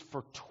did this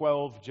for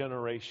 12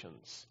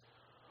 generations,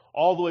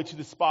 all the way to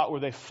the spot where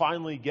they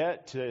finally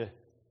get to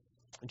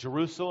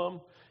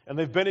Jerusalem. And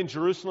they've been in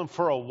Jerusalem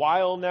for a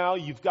while now.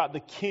 You've got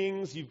the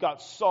kings, you've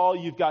got Saul,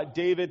 you've got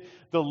David.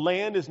 The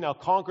land is now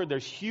conquered.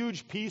 There's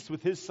huge peace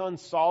with his son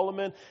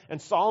Solomon.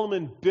 And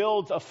Solomon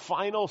builds a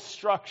final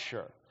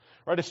structure,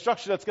 right? A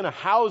structure that's going to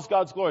house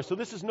God's glory. So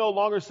this is no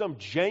longer some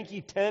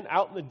janky tent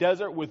out in the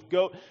desert with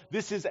goat.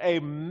 This is a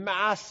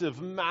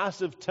massive,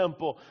 massive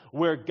temple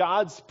where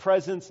God's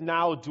presence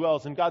now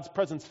dwells. And God's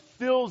presence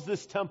fills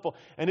this temple.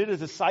 And it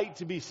is a sight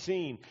to be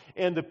seen.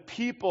 And the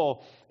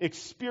people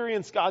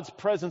experience God's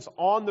presence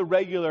on the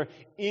regular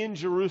in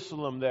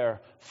Jerusalem there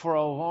for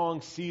a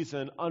long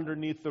season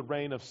underneath the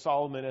reign of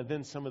Solomon and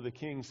then some of the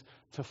kings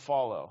to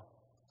follow.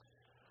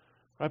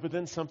 Right? But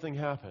then something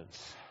happens.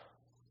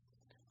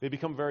 They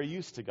become very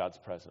used to God's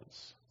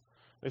presence.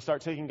 They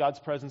start taking God's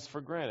presence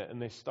for granted,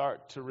 and they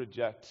start to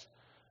reject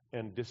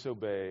and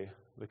disobey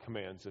the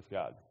commands of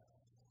God.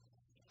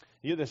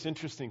 You get this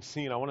interesting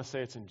scene. I want to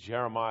say it's in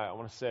Jeremiah. I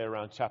want to say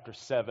around chapter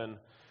 7,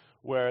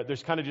 where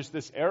there's kind of just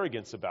this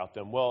arrogance about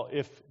them. Well,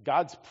 if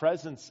God's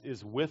presence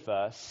is with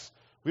us,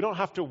 we don't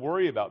have to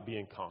worry about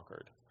being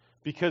conquered,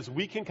 because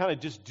we can kind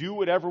of just do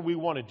whatever we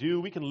want to do.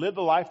 We can live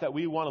the life that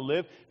we want to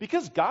live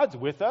because God's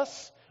with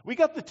us. We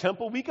got the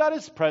temple, we got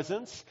His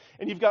presence,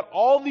 and you've got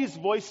all these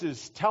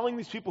voices telling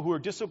these people who are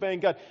disobeying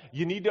God,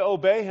 you need to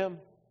obey Him.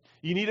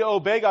 You need to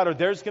obey God or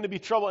there's going to be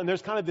trouble. And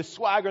there's kind of this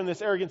swagger and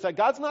this arrogance that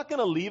God's not going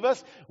to leave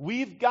us.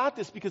 We've got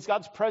this because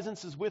God's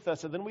presence is with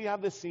us. And then we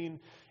have this scene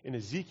in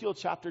Ezekiel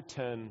chapter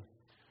 10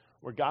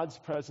 where God's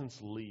presence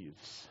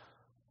leaves.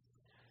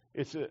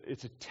 It's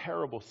a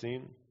terrible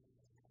scene.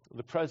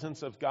 The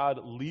presence of God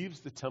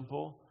leaves the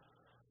temple.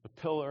 The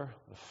pillar,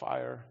 the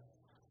fire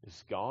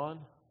is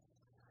gone.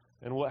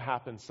 And what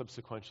happens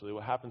subsequently?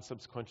 What happens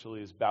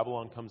subsequently is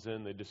Babylon comes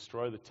in, they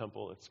destroy the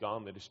temple, it's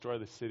gone, they destroy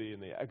the city,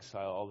 and they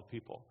exile all the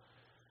people.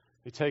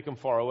 They take them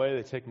far away,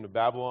 they take them to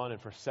Babylon,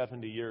 and for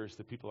 70 years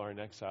the people are in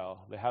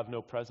exile. They have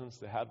no presence,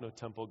 they have no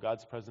temple.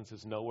 God's presence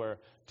is nowhere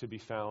to be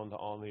found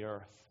on the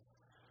earth.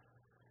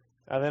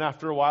 And then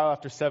after a while,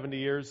 after 70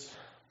 years,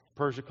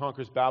 Persia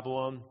conquers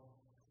Babylon,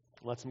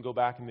 lets them go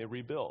back and they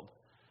rebuild.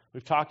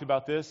 We've talked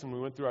about this, and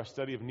we went through our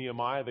study of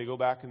Nehemiah. They go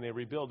back and they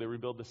rebuild. They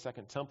rebuild the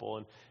second temple.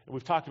 And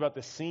we've talked about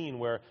the scene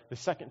where the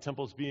second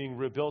temple is being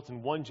rebuilt,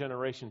 and one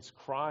generation's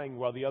crying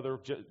while the other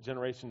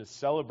generation is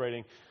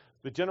celebrating.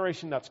 The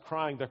generation that's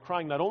crying, they're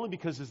crying not only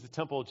because is the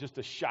temple just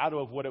a shadow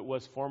of what it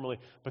was formerly,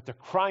 but they're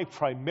crying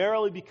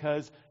primarily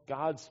because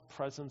God's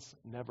presence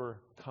never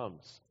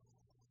comes.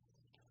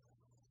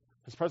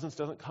 His presence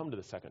doesn't come to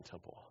the second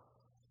temple.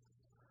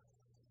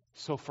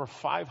 So for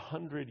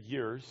 500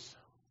 years,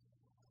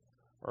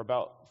 or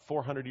about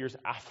 400 years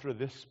after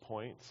this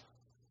point,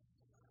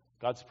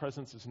 God's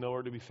presence is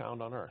nowhere to be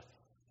found on earth.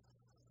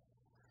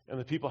 And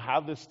the people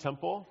have this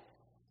temple,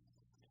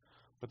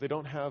 but they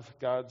don't have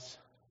God's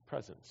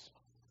presence.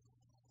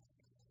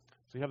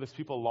 So you have these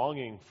people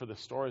longing for the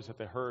stories that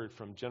they heard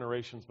from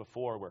generations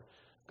before where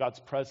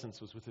God's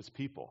presence was with His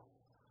people.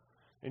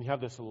 And you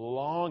have this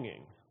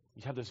longing.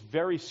 You have this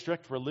very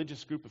strict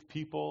religious group of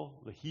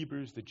people, the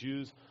Hebrews, the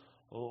Jews,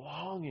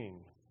 longing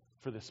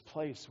for this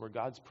place where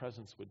God's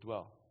presence would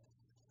dwell.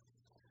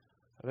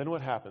 And then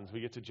what happens? We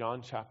get to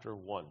John chapter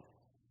 1.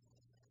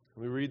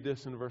 We read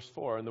this in verse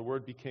 4, and the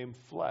Word became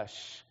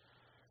flesh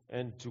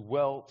and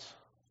dwelt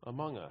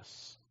among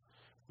us.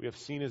 We have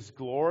seen His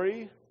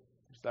glory.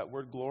 Is that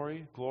word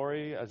glory?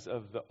 Glory as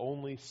of the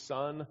only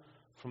Son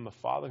from the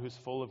Father who's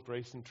full of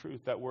grace and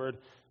truth. That word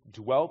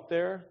dwelt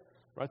there,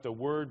 right? The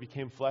Word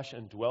became flesh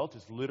and dwelt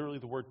is literally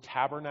the word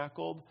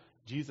tabernacled.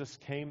 Jesus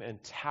came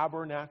and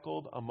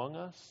tabernacled among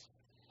us.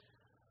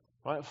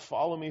 Right?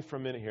 Follow me for a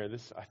minute here.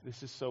 This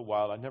is so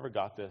wild. I never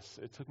got this.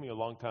 It took me a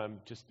long time,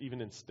 just even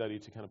in study,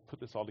 to kind of put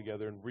this all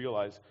together and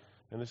realize,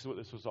 and this is what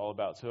this was all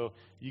about. So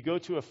you go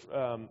to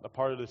a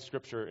part of the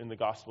scripture in the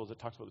Gospels that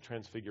talks about the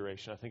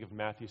transfiguration. I think of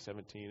Matthew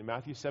 17. In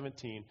Matthew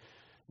 17,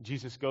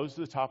 Jesus goes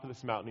to the top of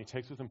this mountain. He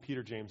takes with him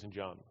Peter, James, and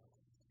John.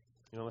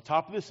 And on the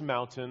top of this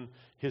mountain,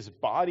 his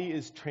body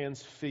is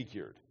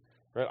transfigured.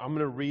 Right? I'm going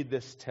to read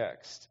this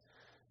text.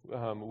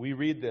 We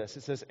read this.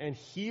 It says, "And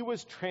he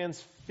was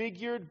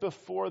transfigured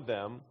before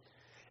them,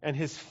 and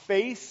his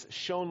face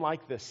shone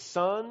like the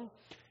sun,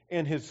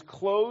 and his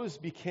clothes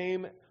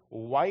became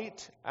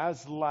white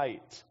as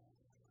light."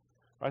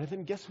 Right? And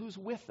then guess who's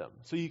with them?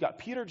 So you got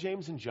Peter,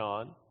 James, and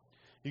John.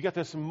 You got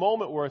this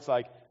moment where it's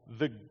like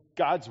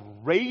God's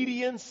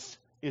radiance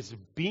is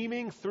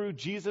beaming through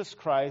Jesus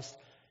Christ.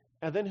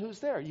 And then who's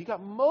there? You got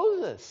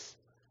Moses,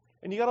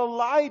 and you got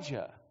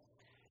Elijah.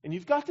 And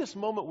you've got this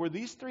moment where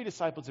these three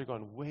disciples are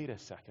going, wait a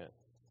second.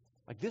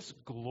 Like this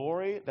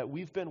glory that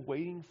we've been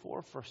waiting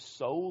for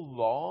so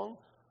long,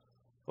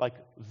 like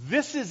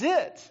this is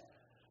it.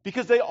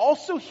 Because they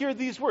also hear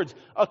these words.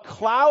 A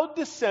cloud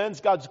descends,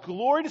 God's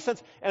glory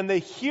descends, and they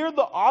hear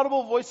the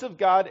audible voice of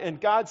God,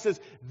 and God says,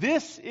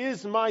 "This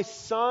is my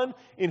Son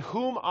in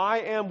whom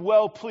I am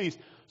well pleased."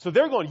 So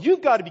they're going,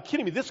 you've got to be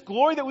kidding me. This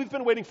glory that we've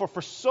been waiting for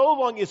so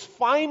long is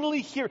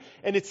finally here,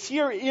 and it's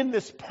here in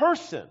this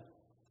person.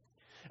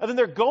 And then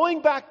they're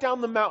going back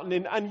down the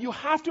mountain, and you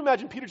have to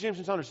imagine Peter, James,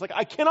 and John are just like,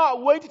 I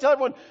cannot wait to tell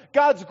everyone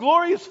God's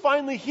glory is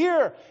finally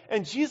here.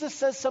 And Jesus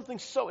says something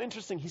so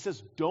interesting. He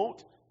says,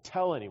 don't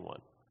tell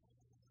anyone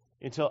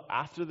until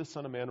after the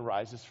Son of Man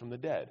rises from the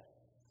dead.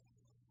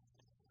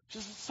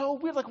 Just so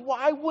weird. Like,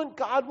 why wouldn't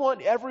God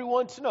want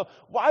everyone to know?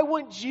 Why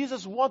wouldn't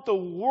Jesus want the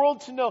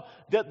world to know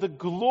that the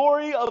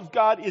glory of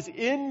God is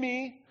in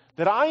me,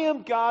 that I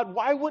am God?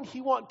 Why wouldn't he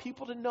want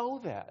people to know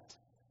that?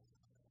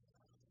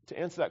 To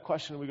answer that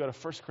question, we go to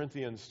 1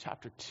 Corinthians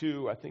chapter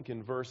 2, I think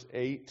in verse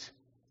 8.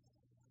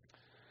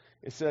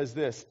 It says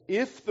this,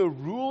 "If the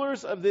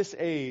rulers of this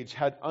age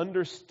had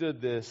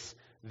understood this,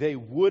 they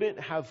wouldn't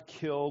have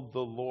killed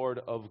the Lord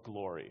of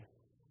glory."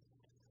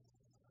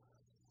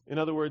 In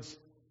other words,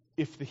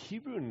 if the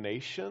Hebrew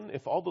nation,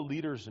 if all the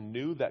leaders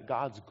knew that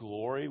God's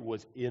glory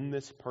was in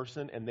this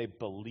person and they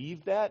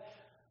believed that,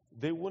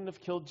 they wouldn't have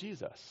killed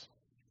Jesus.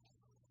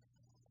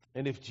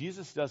 And if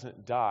Jesus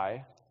doesn't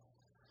die,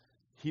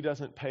 he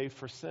doesn't pay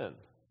for sin.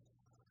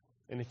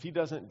 And if he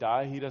doesn't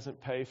die, he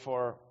doesn't pay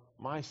for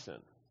my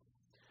sin.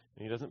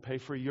 And he doesn't pay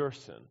for your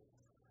sin.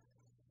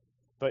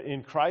 But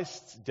in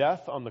Christ's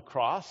death on the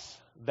cross,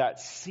 that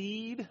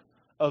seed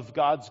of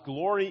God's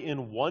glory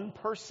in one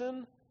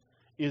person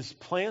is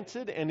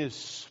planted and is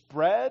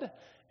spread.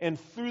 And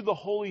through the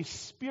Holy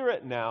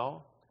Spirit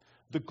now,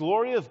 the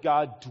glory of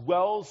God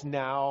dwells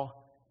now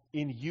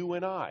in you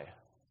and I.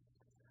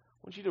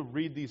 I want you to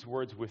read these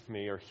words with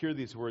me, or hear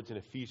these words in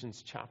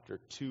Ephesians chapter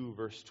 2,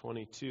 verse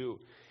 22.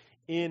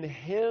 "In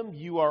him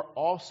you are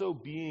also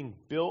being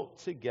built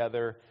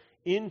together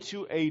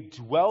into a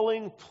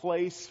dwelling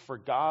place for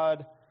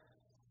God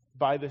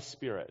by the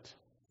Spirit."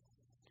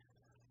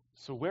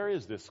 So where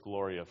is this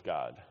glory of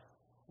God?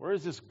 Where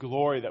is this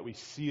glory that we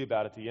see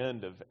about at the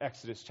end of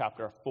Exodus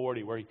chapter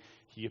 40, where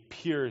he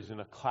appears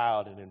in a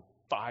cloud and in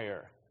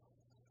fire?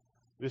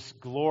 This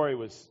glory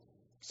was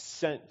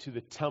sent to the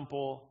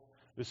temple.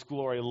 This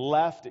glory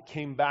left. It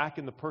came back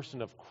in the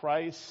person of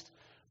Christ.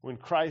 When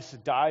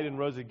Christ died and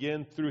rose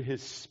again through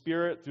his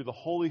Spirit, through the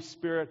Holy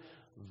Spirit,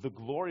 the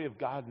glory of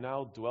God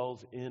now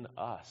dwells in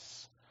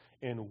us.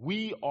 And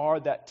we are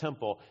that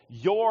temple.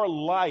 Your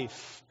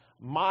life,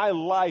 my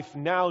life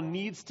now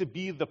needs to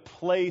be the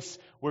place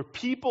where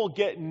people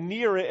get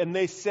near it and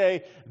they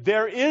say,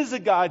 there is a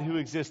God who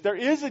exists. There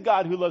is a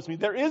God who loves me.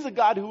 There is a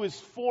God who is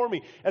for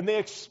me. And they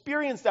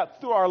experience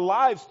that through our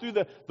lives, through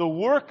the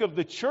work of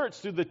the church,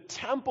 through the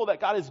temple that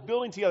God is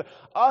building together,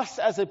 us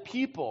as a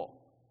people.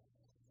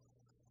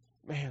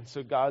 Man,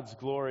 so God's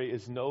glory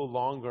is no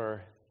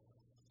longer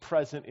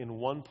present in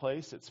one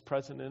place. It's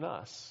present in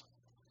us.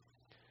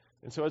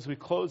 And so as we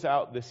close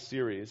out this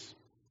series,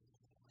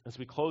 as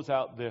we close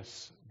out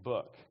this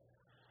book,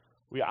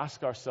 we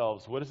ask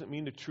ourselves, what does it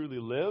mean to truly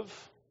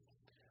live?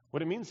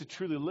 What it means to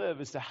truly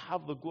live is to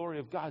have the glory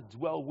of God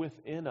dwell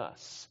within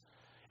us.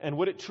 And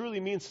what it truly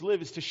means to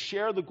live is to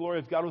share the glory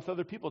of God with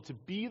other people, to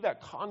be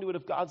that conduit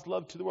of God's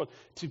love to the world,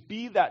 to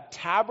be that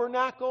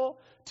tabernacle,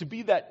 to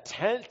be that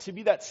tent, to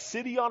be that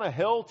city on a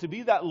hill, to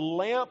be that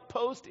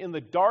lamppost in the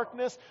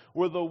darkness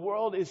where the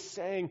world is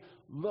saying,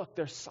 look,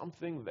 there's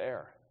something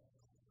there.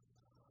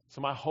 So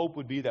my hope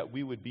would be that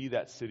we would be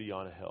that city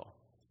on a hill.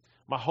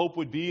 My hope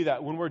would be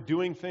that when we're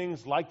doing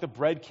things like the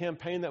bread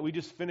campaign that we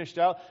just finished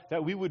out,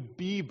 that we would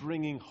be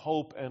bringing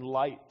hope and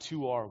light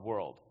to our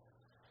world.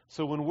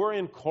 So when we're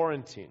in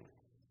quarantine,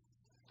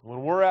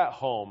 when we're at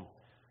home,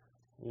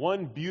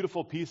 One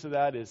beautiful piece of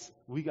that is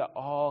we got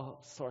all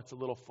sorts of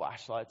little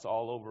flashlights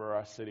all over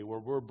our city where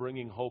we're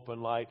bringing hope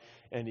and light.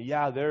 And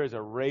yeah, there is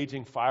a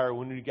raging fire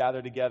when we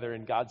gather together,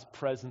 and God's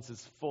presence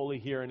is fully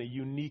here in a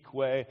unique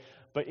way.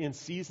 But in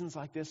seasons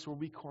like this where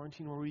we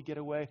quarantine, where we get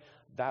away,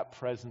 that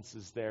presence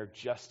is there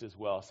just as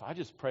well. So I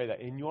just pray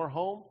that in your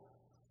home,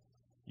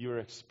 you're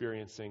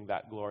experiencing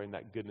that glory and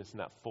that goodness and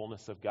that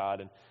fullness of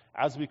God. And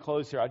as we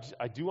close here,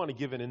 I do want to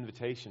give an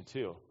invitation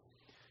too.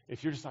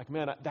 If you're just like,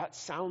 man, that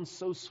sounds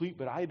so sweet,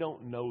 but I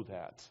don't know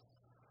that,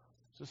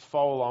 just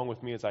follow along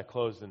with me as I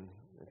close and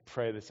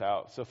pray this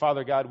out. So,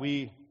 Father God,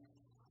 we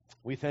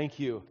thank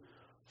you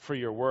for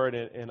your word.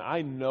 And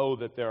I know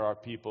that there are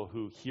people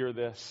who hear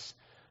this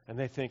and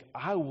they think,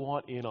 I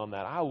want in on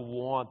that. I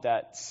want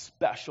that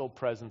special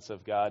presence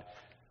of God.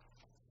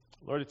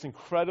 Lord, it's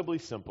incredibly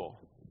simple.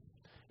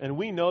 And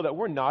we know that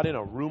we're not in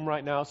a room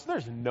right now, so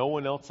there's no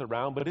one else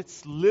around. But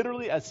it's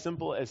literally as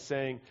simple as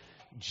saying,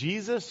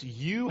 Jesus,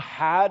 you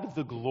had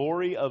the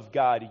glory of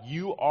God.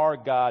 You are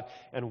God.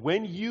 And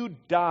when you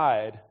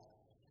died,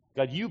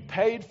 God, you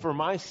paid for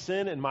my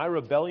sin and my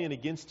rebellion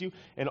against you.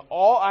 And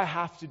all I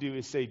have to do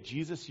is say,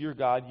 Jesus, you're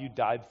God. You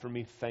died for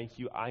me. Thank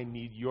you. I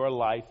need your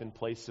life in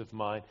place of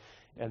mine.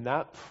 And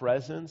that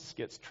presence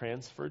gets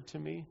transferred to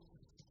me.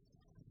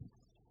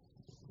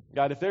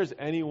 God, if there's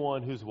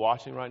anyone who's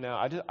watching right now,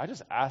 I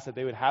just ask that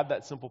they would have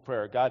that simple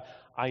prayer. God,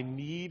 I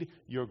need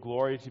your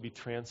glory to be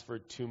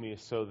transferred to me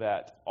so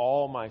that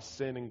all my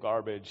sin and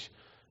garbage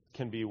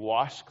can be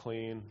washed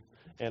clean,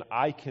 and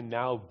I can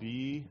now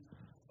be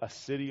a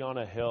city on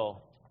a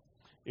hill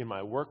in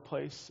my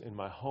workplace, in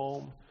my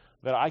home,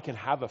 that I can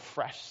have a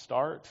fresh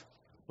start.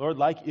 Lord,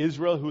 like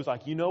Israel, who was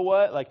like, you know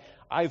what? Like,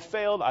 I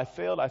failed,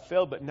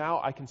 but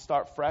now I can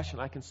start fresh and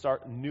I can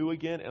start new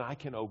again and I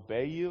can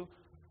obey you.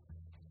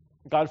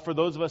 God, for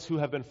those of us who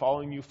have been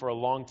following you for a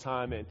long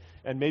time,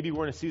 and maybe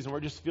we're in a season where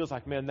it just feels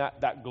like, man,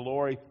 that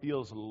glory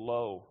feels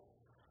low.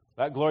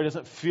 That glory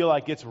doesn't feel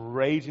like it's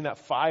raging. That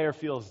fire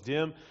feels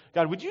dim.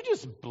 God, would you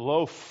just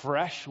blow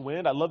fresh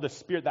wind? I love the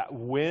Spirit, that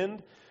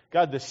wind.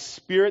 God, the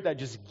Spirit that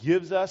just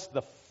gives us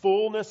the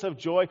fullness of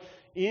joy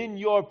in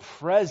your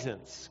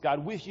presence.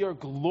 God, with your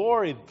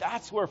glory,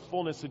 that's where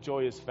fullness of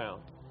joy is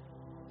found.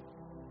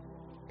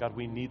 God,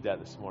 we need that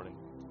this morning.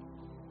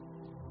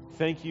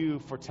 Thank you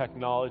for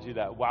technology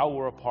that while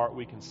we're apart,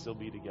 we can still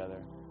be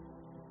together.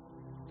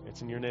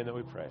 It's in your name that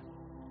we pray.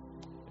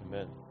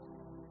 Amen.